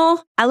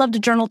journal. I love to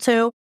journal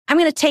too. I'm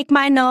going to take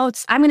my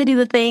notes. I'm going to do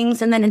the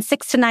things. And then in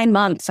 6 to 9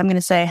 months, I'm going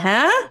to say,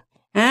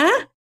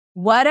 huh?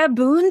 What a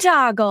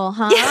boondoggle,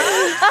 huh?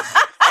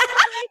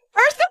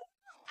 First of all,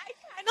 I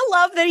kind of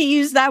love that he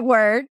used that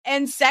word.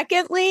 And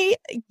secondly,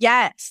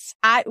 yes,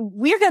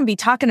 we're going to be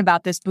talking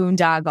about this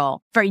boondoggle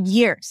for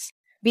years,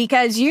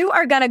 because you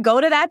are going to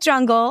go to that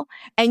jungle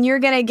and you're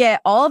going to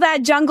get all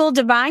that jungle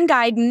divine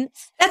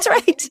guidance. That's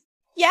right.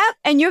 Yep.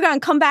 And you're going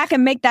to come back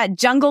and make that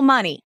jungle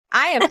money.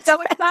 I am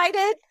so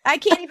excited. I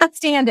can't even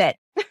stand it.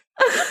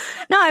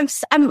 No,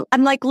 I'm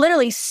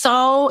literally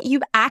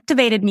you've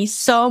activated me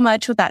so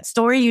much with that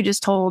story you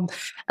just told,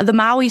 the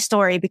Maui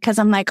story, because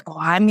I'm like, oh,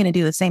 I'm going to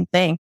do the same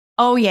thing.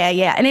 Oh,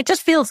 yeah. And it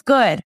just feels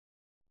good.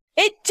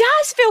 It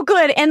does feel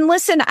good. And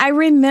listen, I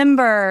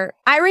remember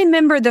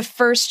the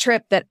first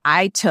trip that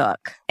I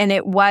took, and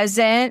it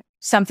wasn't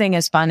something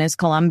as fun as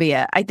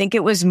Colombia. I think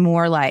it was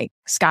more like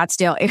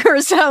Scottsdale,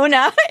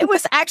 Arizona. It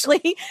was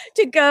actually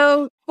to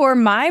go for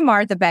my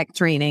Martha Beck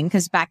training,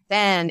 because back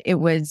then it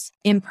was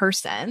in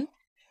person.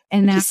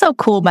 And that's so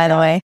cool, by the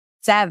way.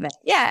 7.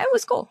 Yeah, it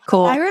was cool.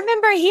 Cool. I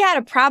remember he had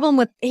a problem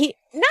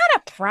not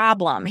a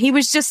problem. He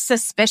was just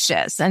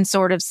suspicious and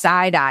sort of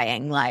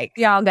side-eyeing, like,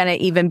 y'all gonna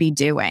even be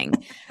doing.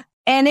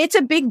 And it's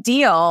a big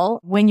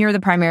deal when you're the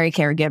primary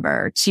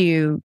caregiver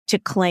to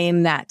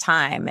claim that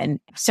time.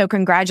 And so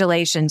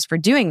congratulations for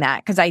doing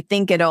that, because I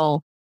think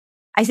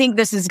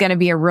this is going to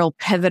be a real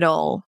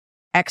pivotal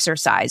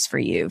exercise for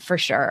you, for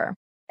sure.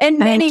 In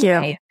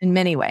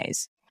many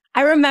ways.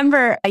 I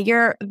remember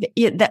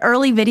the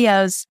early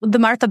videos, the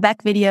Martha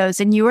Beck videos,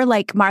 and you were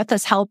like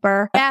Martha's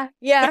helper. Yeah.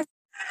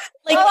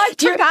 Like, I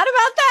forgot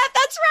about that.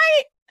 That's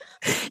right.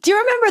 Do you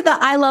remember the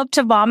I love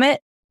to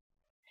vomit?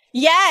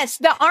 Yes,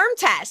 the arm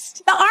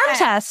test.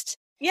 Test.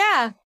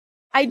 Yeah.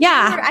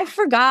 I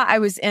forgot I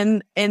was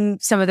in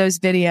some of those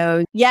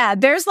videos. Yeah,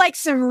 there's like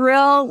some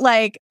real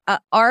like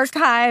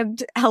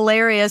archived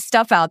hilarious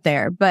stuff out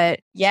there,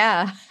 but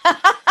yeah.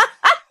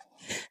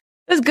 It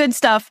was good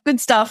stuff. Good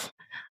stuff.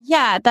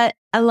 Yeah,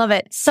 I love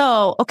it.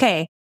 So,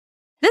 okay.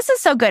 This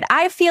is so good.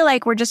 I feel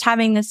like we're just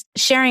having this,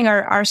 sharing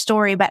our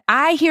story, but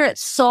I hear it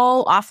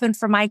so often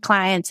from my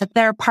clients that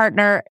their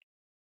partner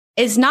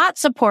is not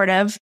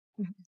supportive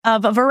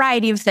of a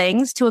variety of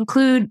things, to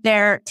include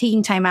their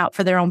taking time out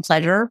for their own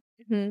pleasure.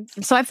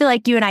 Mm-hmm. So I feel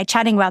like you and I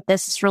chatting about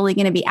this is really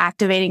going to be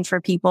activating for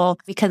people,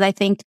 because I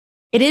think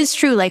it is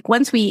true. Like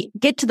once we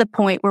get to the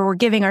point where we're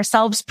giving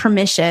ourselves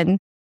permission,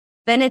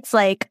 then it's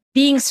like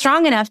being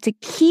strong enough to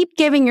keep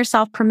giving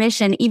yourself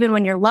permission, even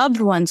when your loved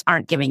ones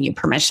aren't giving you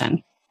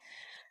permission.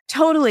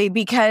 Totally.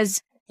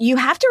 Because you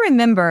have to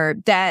remember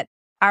that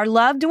our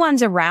loved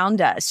ones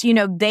around us,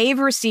 they've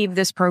received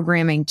this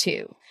programming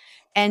too.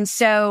 And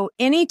so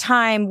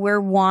anytime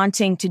we're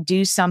wanting to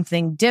do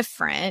something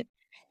different,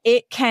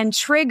 it can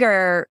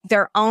trigger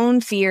their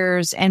own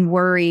fears and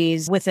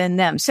worries within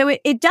them. So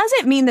it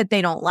doesn't mean that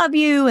they don't love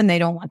you and they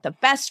don't want the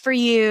best for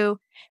you.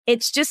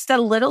 It's just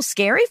a little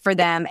scary for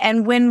them.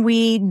 And when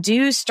we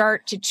do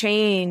start to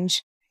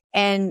change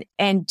and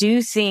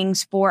do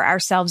things for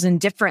ourselves and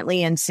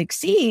differently and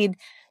succeed,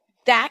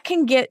 they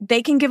can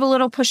give a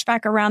little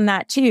pushback around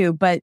that too.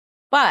 But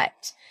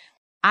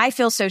I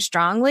feel so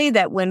strongly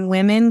that when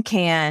women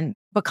can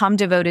become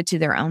devoted to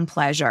their own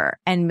pleasure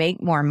and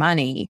make more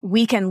money,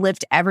 we can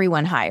lift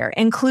everyone higher,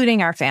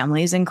 including our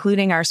families,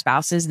 including our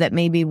spouses that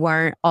maybe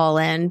weren't all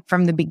in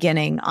from the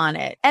beginning on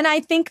it. And I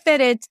think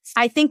that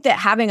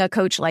having a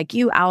coach like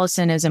you,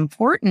 Allison, is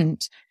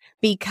important,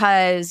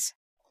 because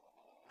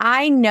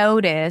I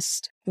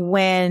noticed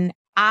when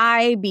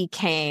I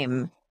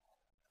became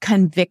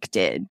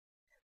convicted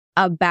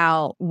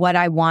about what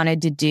I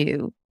wanted to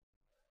do,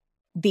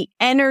 the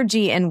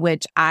energy in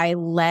which I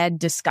led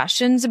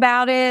discussions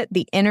about it,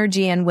 the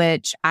energy in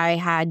which I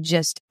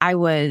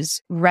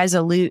was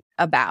resolute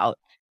about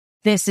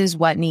this is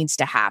what needs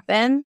to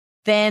happen,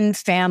 then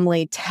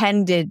family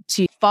tended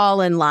to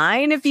fall in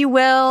line, if you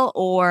will,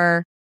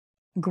 or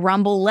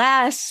grumble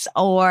less,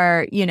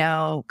 or,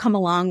 come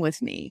along with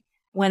me.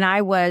 When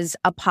I was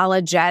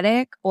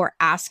apologetic or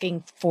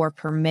asking for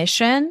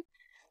permission,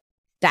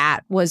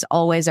 that was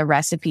always a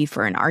recipe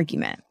for an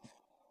argument.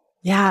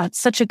 Yeah, it's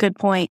such a good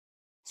point.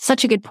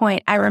 Such a good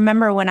point. I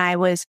remember when I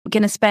was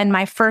going to spend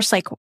my first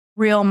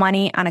real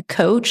money on a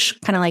coach,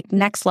 kind of like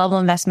next level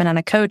investment on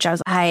a coach,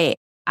 I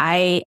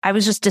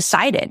was just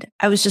decided.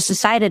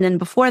 And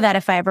before that,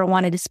 if I ever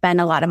wanted to spend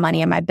a lot of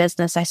money in my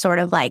business, I sort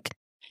of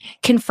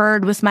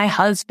conferred with my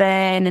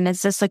husband, and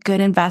is this a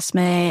good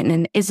investment?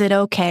 And is it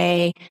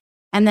okay?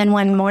 And then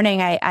one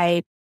morning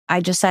I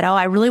just said,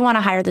 I really want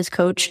to hire this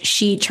coach.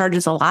 She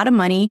charges a lot of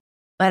money,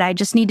 but I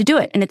just need to do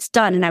it, and it's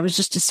done. And I was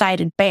just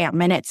decided,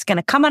 bam, and it's going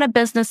to come out of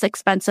business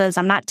expenses.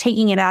 I'm not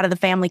taking it out of the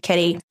family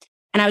kitty.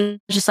 And I was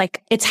just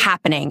like, it's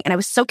happening. And I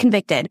was so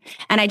convicted.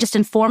 And I just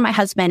informed my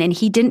husband, and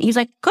he's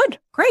like, good,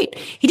 great.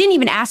 He didn't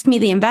even ask me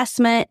the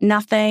investment,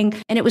 nothing.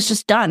 And it was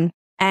just done.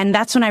 And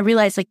that's when I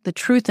realized the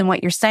truth in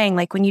what you're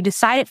saying. When you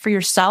decide it for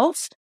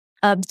yourself,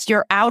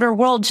 your outer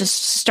world just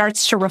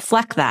starts to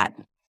reflect that.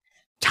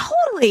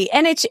 Totally.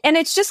 And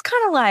it's just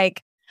kind of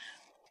like,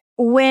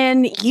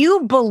 when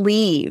you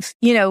believe,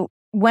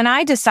 when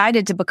I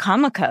decided to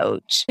become a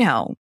coach,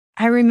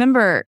 I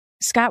remember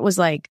Scott was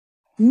like,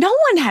 no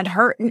one had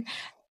heard,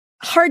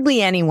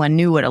 hardly anyone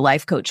knew what a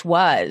life coach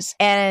was.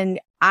 And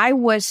I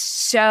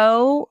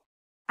still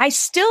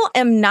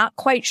am not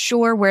quite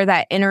sure where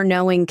that inner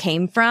knowing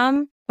came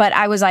from, but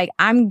I was like,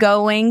 I'm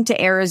going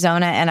to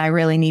Arizona and I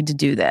really need to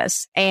do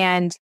this.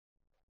 And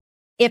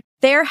if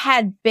there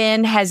had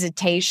been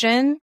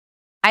hesitation,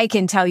 I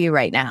can tell you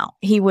right now,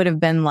 he would have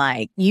been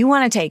like, you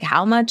want to take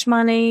how much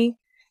money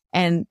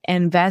and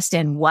invest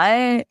in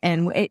what?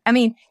 And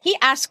he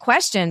asked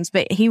questions,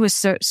 but he was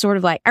sort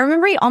of like, I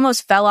remember he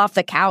almost fell off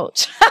the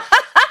couch.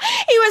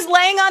 He was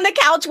laying on the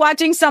couch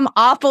watching some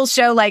awful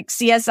show like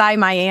CSI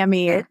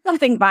Miami or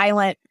something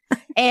violent.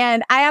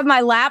 And I have my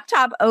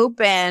laptop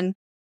open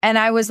and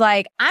I was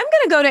like, I'm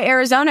going to go to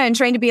Arizona and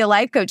train to be a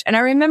life coach. And I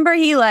remember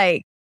he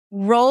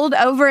rolled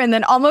over and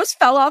then almost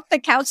fell off the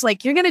couch.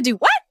 You're going to do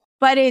what?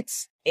 But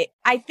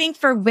I think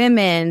for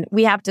women,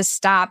 we have to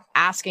stop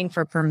asking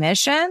for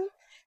permission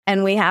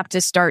and we have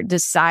to start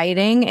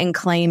deciding and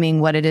claiming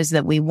what it is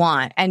that we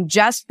want. And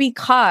just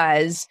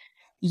because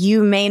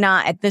you may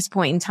not at this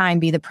point in time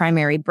be the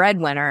primary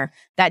breadwinner,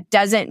 that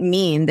doesn't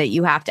mean that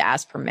you have to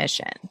ask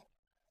permission.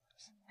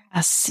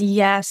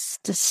 Yes.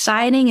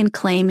 Deciding and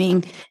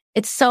claiming.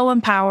 It's so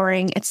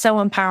empowering. This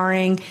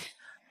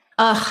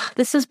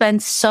has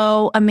been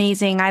so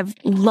amazing. I've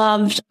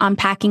loved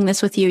unpacking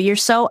this with you. You're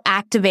so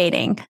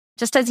activating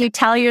just as you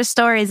tell your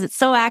stories. It's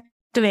so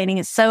activating.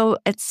 It's so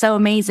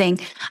amazing.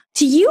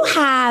 Do you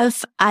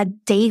have a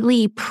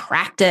daily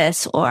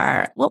practice,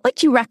 or what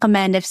would you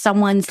recommend if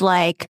someone's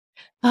like,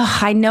 oh,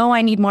 I know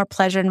I need more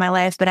pleasure in my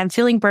life, but I'm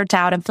feeling burnt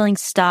out. I'm feeling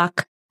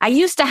stuck. I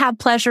used to have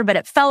pleasure, but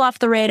it fell off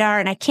the radar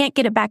and I can't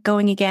get it back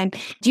going again.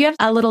 Do you have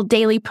a little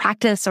daily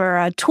practice or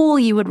a tool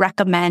you would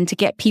recommend to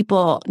get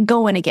people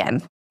going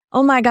again?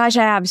 Oh my gosh,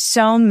 I have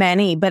so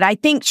many, but I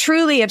think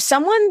truly if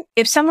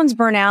someone's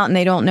burnt out and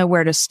they don't know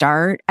where to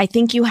start, I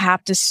think you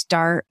have to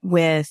start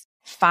with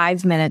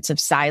 5 minutes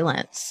of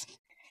silence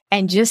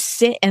and just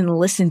sit and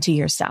listen to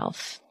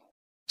yourself.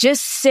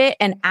 Just sit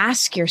and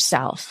ask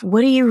yourself,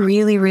 what do you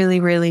really, really,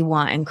 really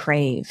want and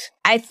crave?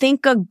 I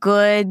think a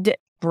good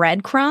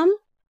breadcrumb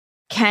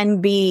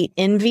can be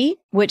envy,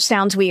 which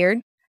sounds weird.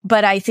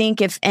 But I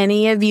think if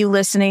any of you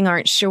listening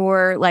aren't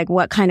sure, like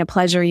what kind of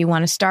pleasure you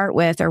want to start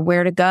with or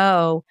where to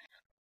go,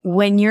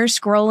 when you're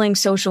scrolling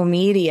social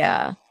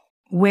media,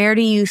 where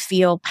do you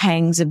feel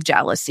pangs of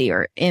jealousy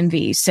or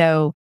envy?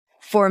 So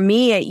for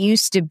me, it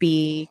used to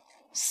be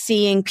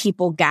seeing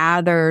people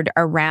gathered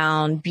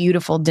around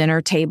beautiful dinner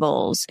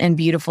tables in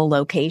beautiful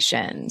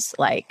locations,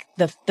 like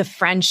the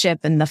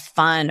friendship and the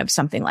fun of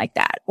something like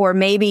that. Or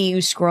maybe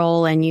you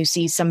scroll and you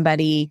see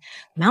somebody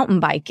mountain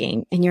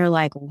biking and you're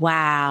like,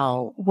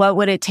 wow, what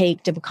would it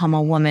take to become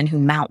a woman who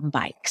mountain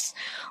bikes?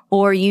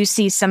 Or you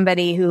see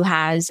somebody who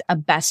has a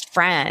best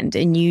friend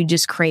and you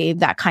just crave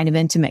that kind of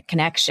intimate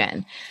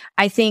connection.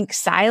 I think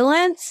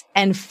silence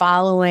and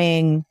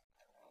following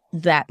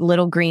that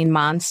little green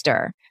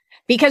monster.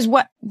 Because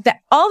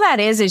all that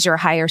is your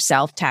higher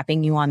self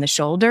tapping you on the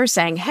shoulder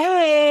saying,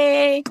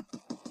 hey,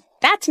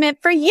 that's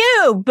meant for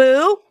you,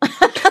 boo.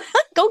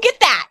 Go get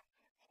that.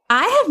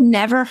 I have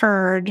never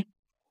heard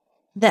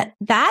that.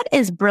 That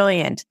is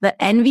brilliant.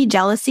 The envy,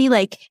 jealousy,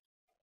 like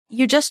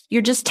you're just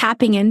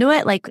tapping into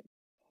it. Like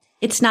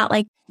it's not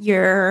like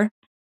you're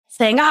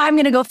saying, oh, I'm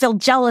going to go feel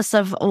jealous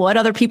of what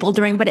other people are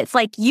doing, but it's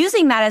like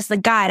using that as the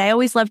guide. I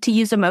always love to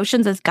use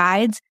emotions as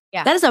guides.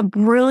 Yeah. That is a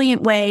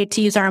brilliant way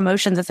to use our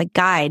emotions as a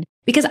guide.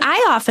 Because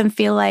I often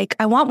feel like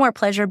I want more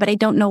pleasure, but I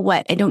don't know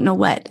what. I don't know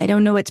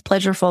what's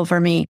pleasureful for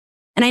me.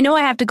 And I know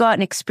I have to go out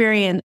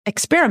and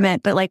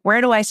experiment, but like, where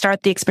do I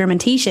start the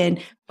experimentation?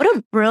 What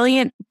a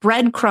brilliant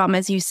breadcrumb,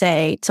 as you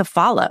say, to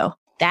follow.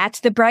 That's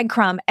the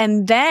breadcrumb.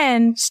 And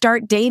then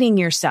start dating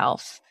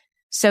yourself.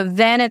 So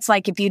then it's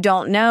like, if you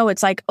don't know,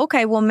 it's like,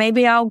 okay, well,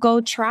 maybe I'll go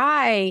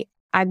try.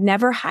 I've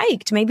never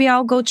hiked. Maybe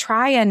I'll go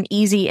try an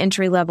easy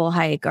entry-level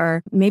hike,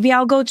 or maybe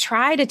I'll go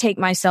try to take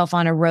myself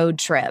on a road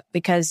trip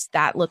because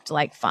that looked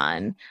like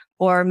fun.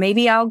 Or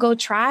maybe I'll go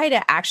try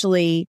to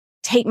actually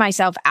take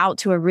myself out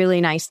to a really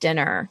nice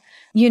dinner,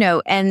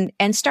 and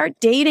start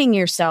dating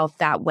yourself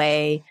that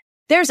way.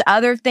 There's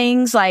other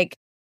things like,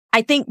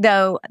 I think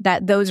though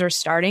that those are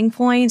starting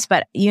points,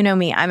 but you know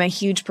me, I'm a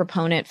huge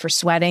proponent for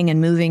sweating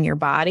and moving your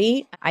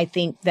body. I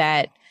think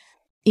that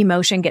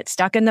emotion gets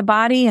stuck in the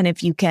body. And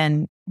if you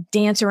can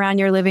dance around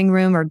your living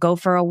room or go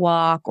for a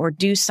walk or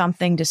do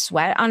something to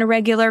sweat on a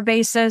regular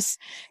basis,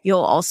 you'll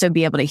also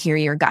be able to hear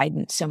your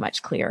guidance so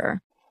much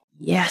clearer.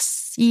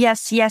 Yes.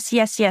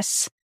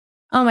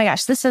 Oh my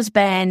gosh, this has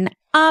been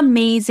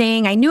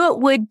amazing. I knew it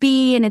would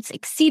be, and it's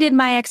exceeded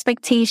my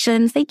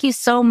expectations. Thank you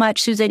so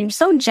much, Susan. You're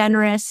so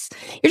generous.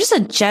 You're just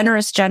a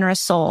generous, generous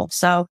soul.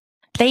 So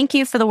thank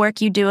you for the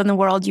work you do in the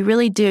world. You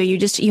really do.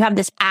 You have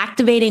this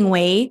activating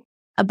way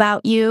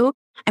about you.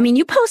 I mean,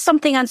 you post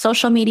something on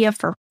social media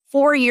for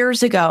 4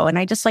 years ago, and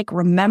I just like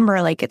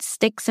remember, like it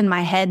sticks in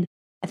my head.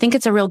 I think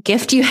it's a real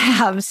gift you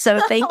have.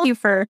 So thank you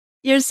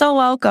you're so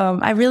welcome.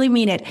 I really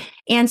mean it.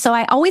 And so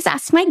I always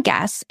ask my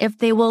guests if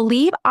they will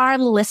leave our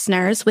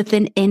listeners with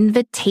an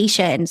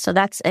invitation. So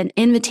that's an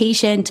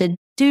invitation to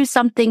do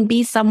something,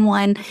 be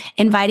someone,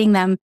 inviting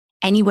them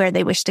anywhere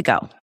they wish to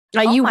go.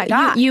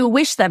 You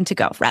wish them to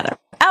go, rather.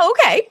 Oh,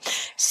 okay.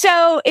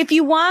 So if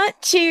you want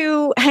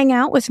to hang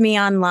out with me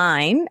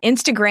online,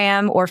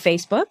 Instagram or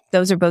Facebook,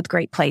 those are both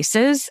great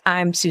places.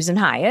 I'm Susan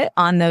Hyatt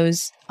on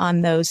those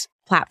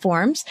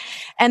platforms.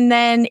 And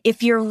then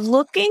if you're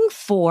looking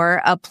for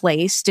a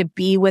place to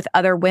be with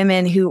other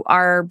women who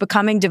are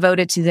becoming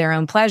devoted to their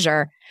own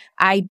pleasure,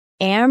 I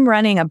am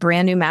running a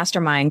brand new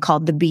mastermind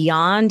called the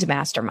Beyond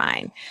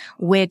Mastermind,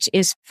 which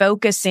is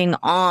focusing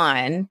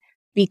on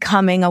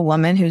becoming a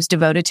woman who's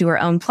devoted to her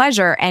own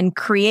pleasure and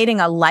creating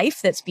a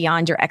life that's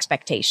beyond your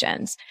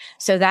expectations.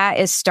 So that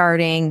is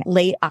starting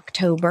late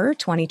October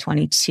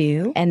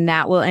 2022. And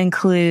that will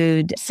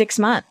include 6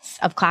 months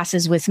of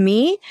classes with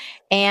me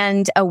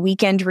and a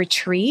weekend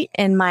retreat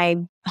in my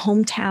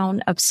hometown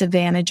of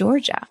Savannah,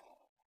 Georgia.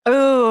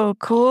 Oh,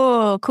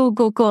 cool.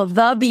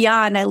 The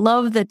Beyond. I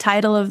love the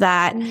title of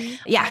that. Mm-hmm.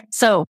 Yeah.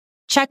 So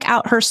check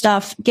out her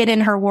stuff, get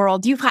in her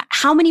world. You've got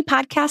how many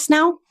podcasts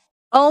now?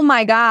 Oh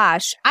my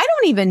gosh. I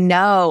don't even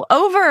know.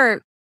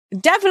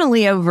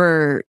 Definitely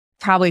over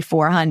probably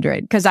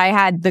 400, because I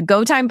had the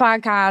Go Time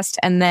podcast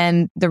and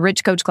then the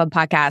Rich Coach Club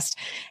podcast.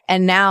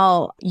 And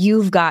now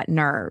You've Got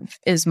Nerve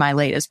is my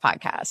latest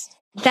podcast.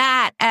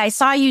 That I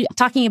saw you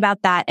talking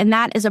about that. And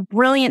that is a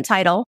brilliant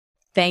title.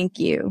 Thank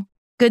you.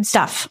 Good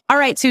stuff. All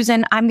right,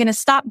 Susan, I'm going to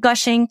stop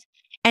gushing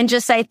and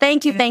just say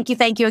thank you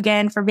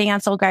again for being on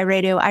Soul Guide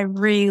Radio. I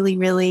really,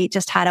 really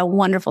just had a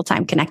wonderful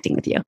time connecting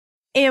with you.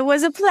 It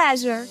was a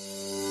pleasure.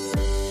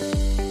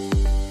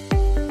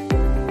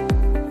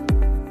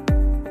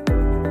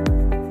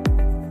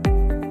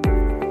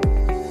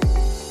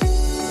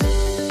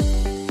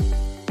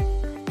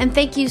 And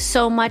thank you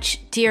so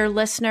much, dear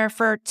listener,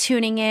 for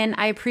tuning in.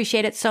 I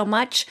appreciate it so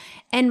much.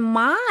 And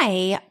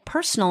my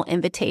personal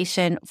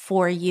invitation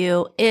for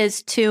you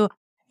is to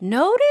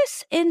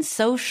notice in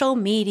social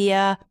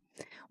media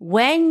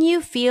when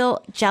you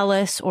feel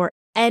jealous or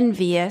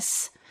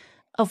envious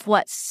of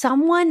what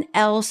someone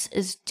else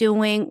is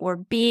doing or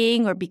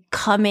being or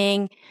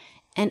becoming,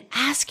 and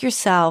ask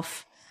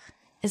yourself,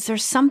 is there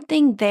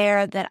something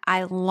there that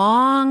I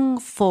long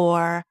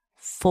for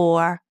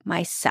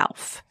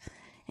myself?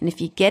 And if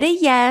you get a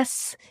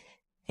yes,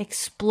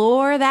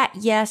 explore that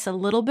yes a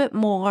little bit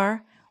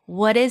more.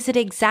 What is it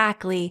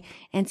exactly?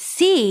 And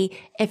see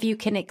if you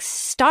can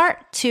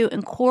start to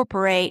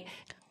incorporate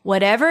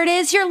whatever it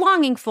is you're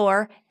longing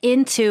for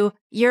into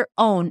your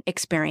own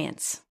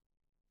experience.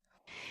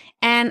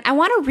 And I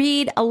want to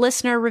read a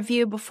listener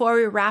review before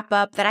we wrap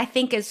up that I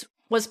think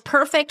was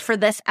perfect for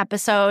this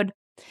episode.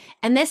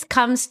 And this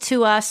comes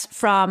to us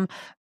from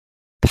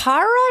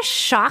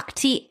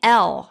Parashakti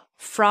L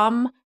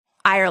from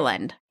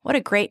Ireland. What a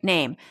great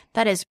name.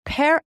 That is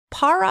Parashakti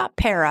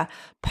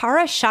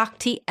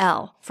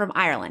L from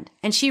Ireland.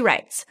 And she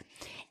writes,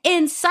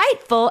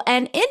 insightful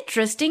and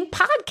interesting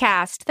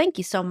podcast. Thank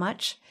you so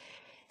much.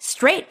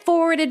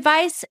 Straightforward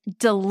advice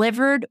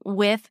delivered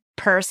with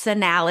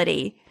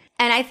personality.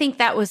 And I think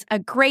that was a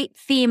great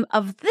theme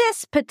of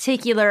this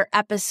particular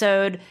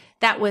episode.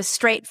 That was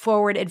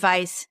straightforward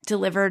advice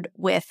delivered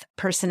with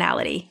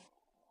personality.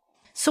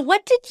 So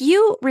what did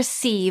you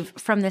receive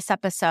from this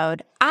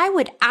episode? I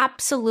would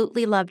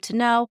absolutely love to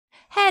know.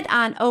 Head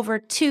on over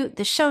to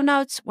the show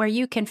notes where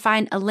you can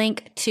find a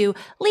link to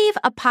leave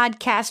a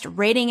podcast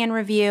rating and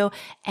review,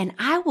 and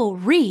I will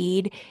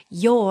read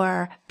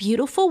your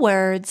beautiful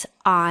words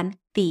on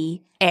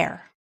the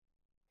air.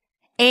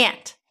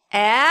 And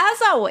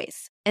as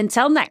always,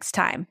 until next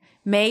time,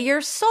 may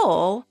your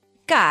soul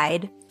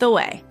guide the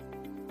way.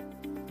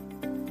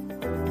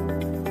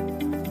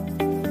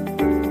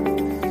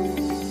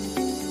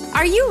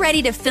 Are you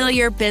ready to fill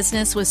your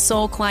business with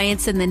soul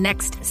clients in the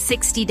next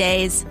 60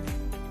 days?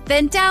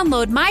 Then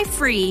download my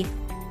free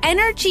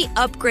energy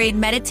upgrade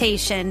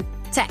meditation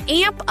to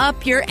amp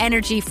up your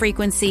energy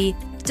frequency,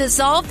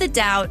 dissolve the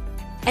doubt,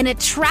 and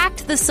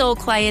attract the soul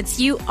clients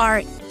you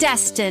are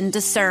destined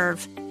to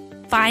serve.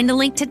 Find a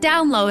link to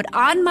download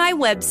on my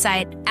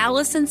website,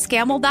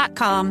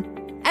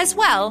 AllisonScammell.com, as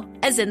well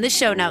as in the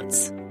show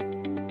notes.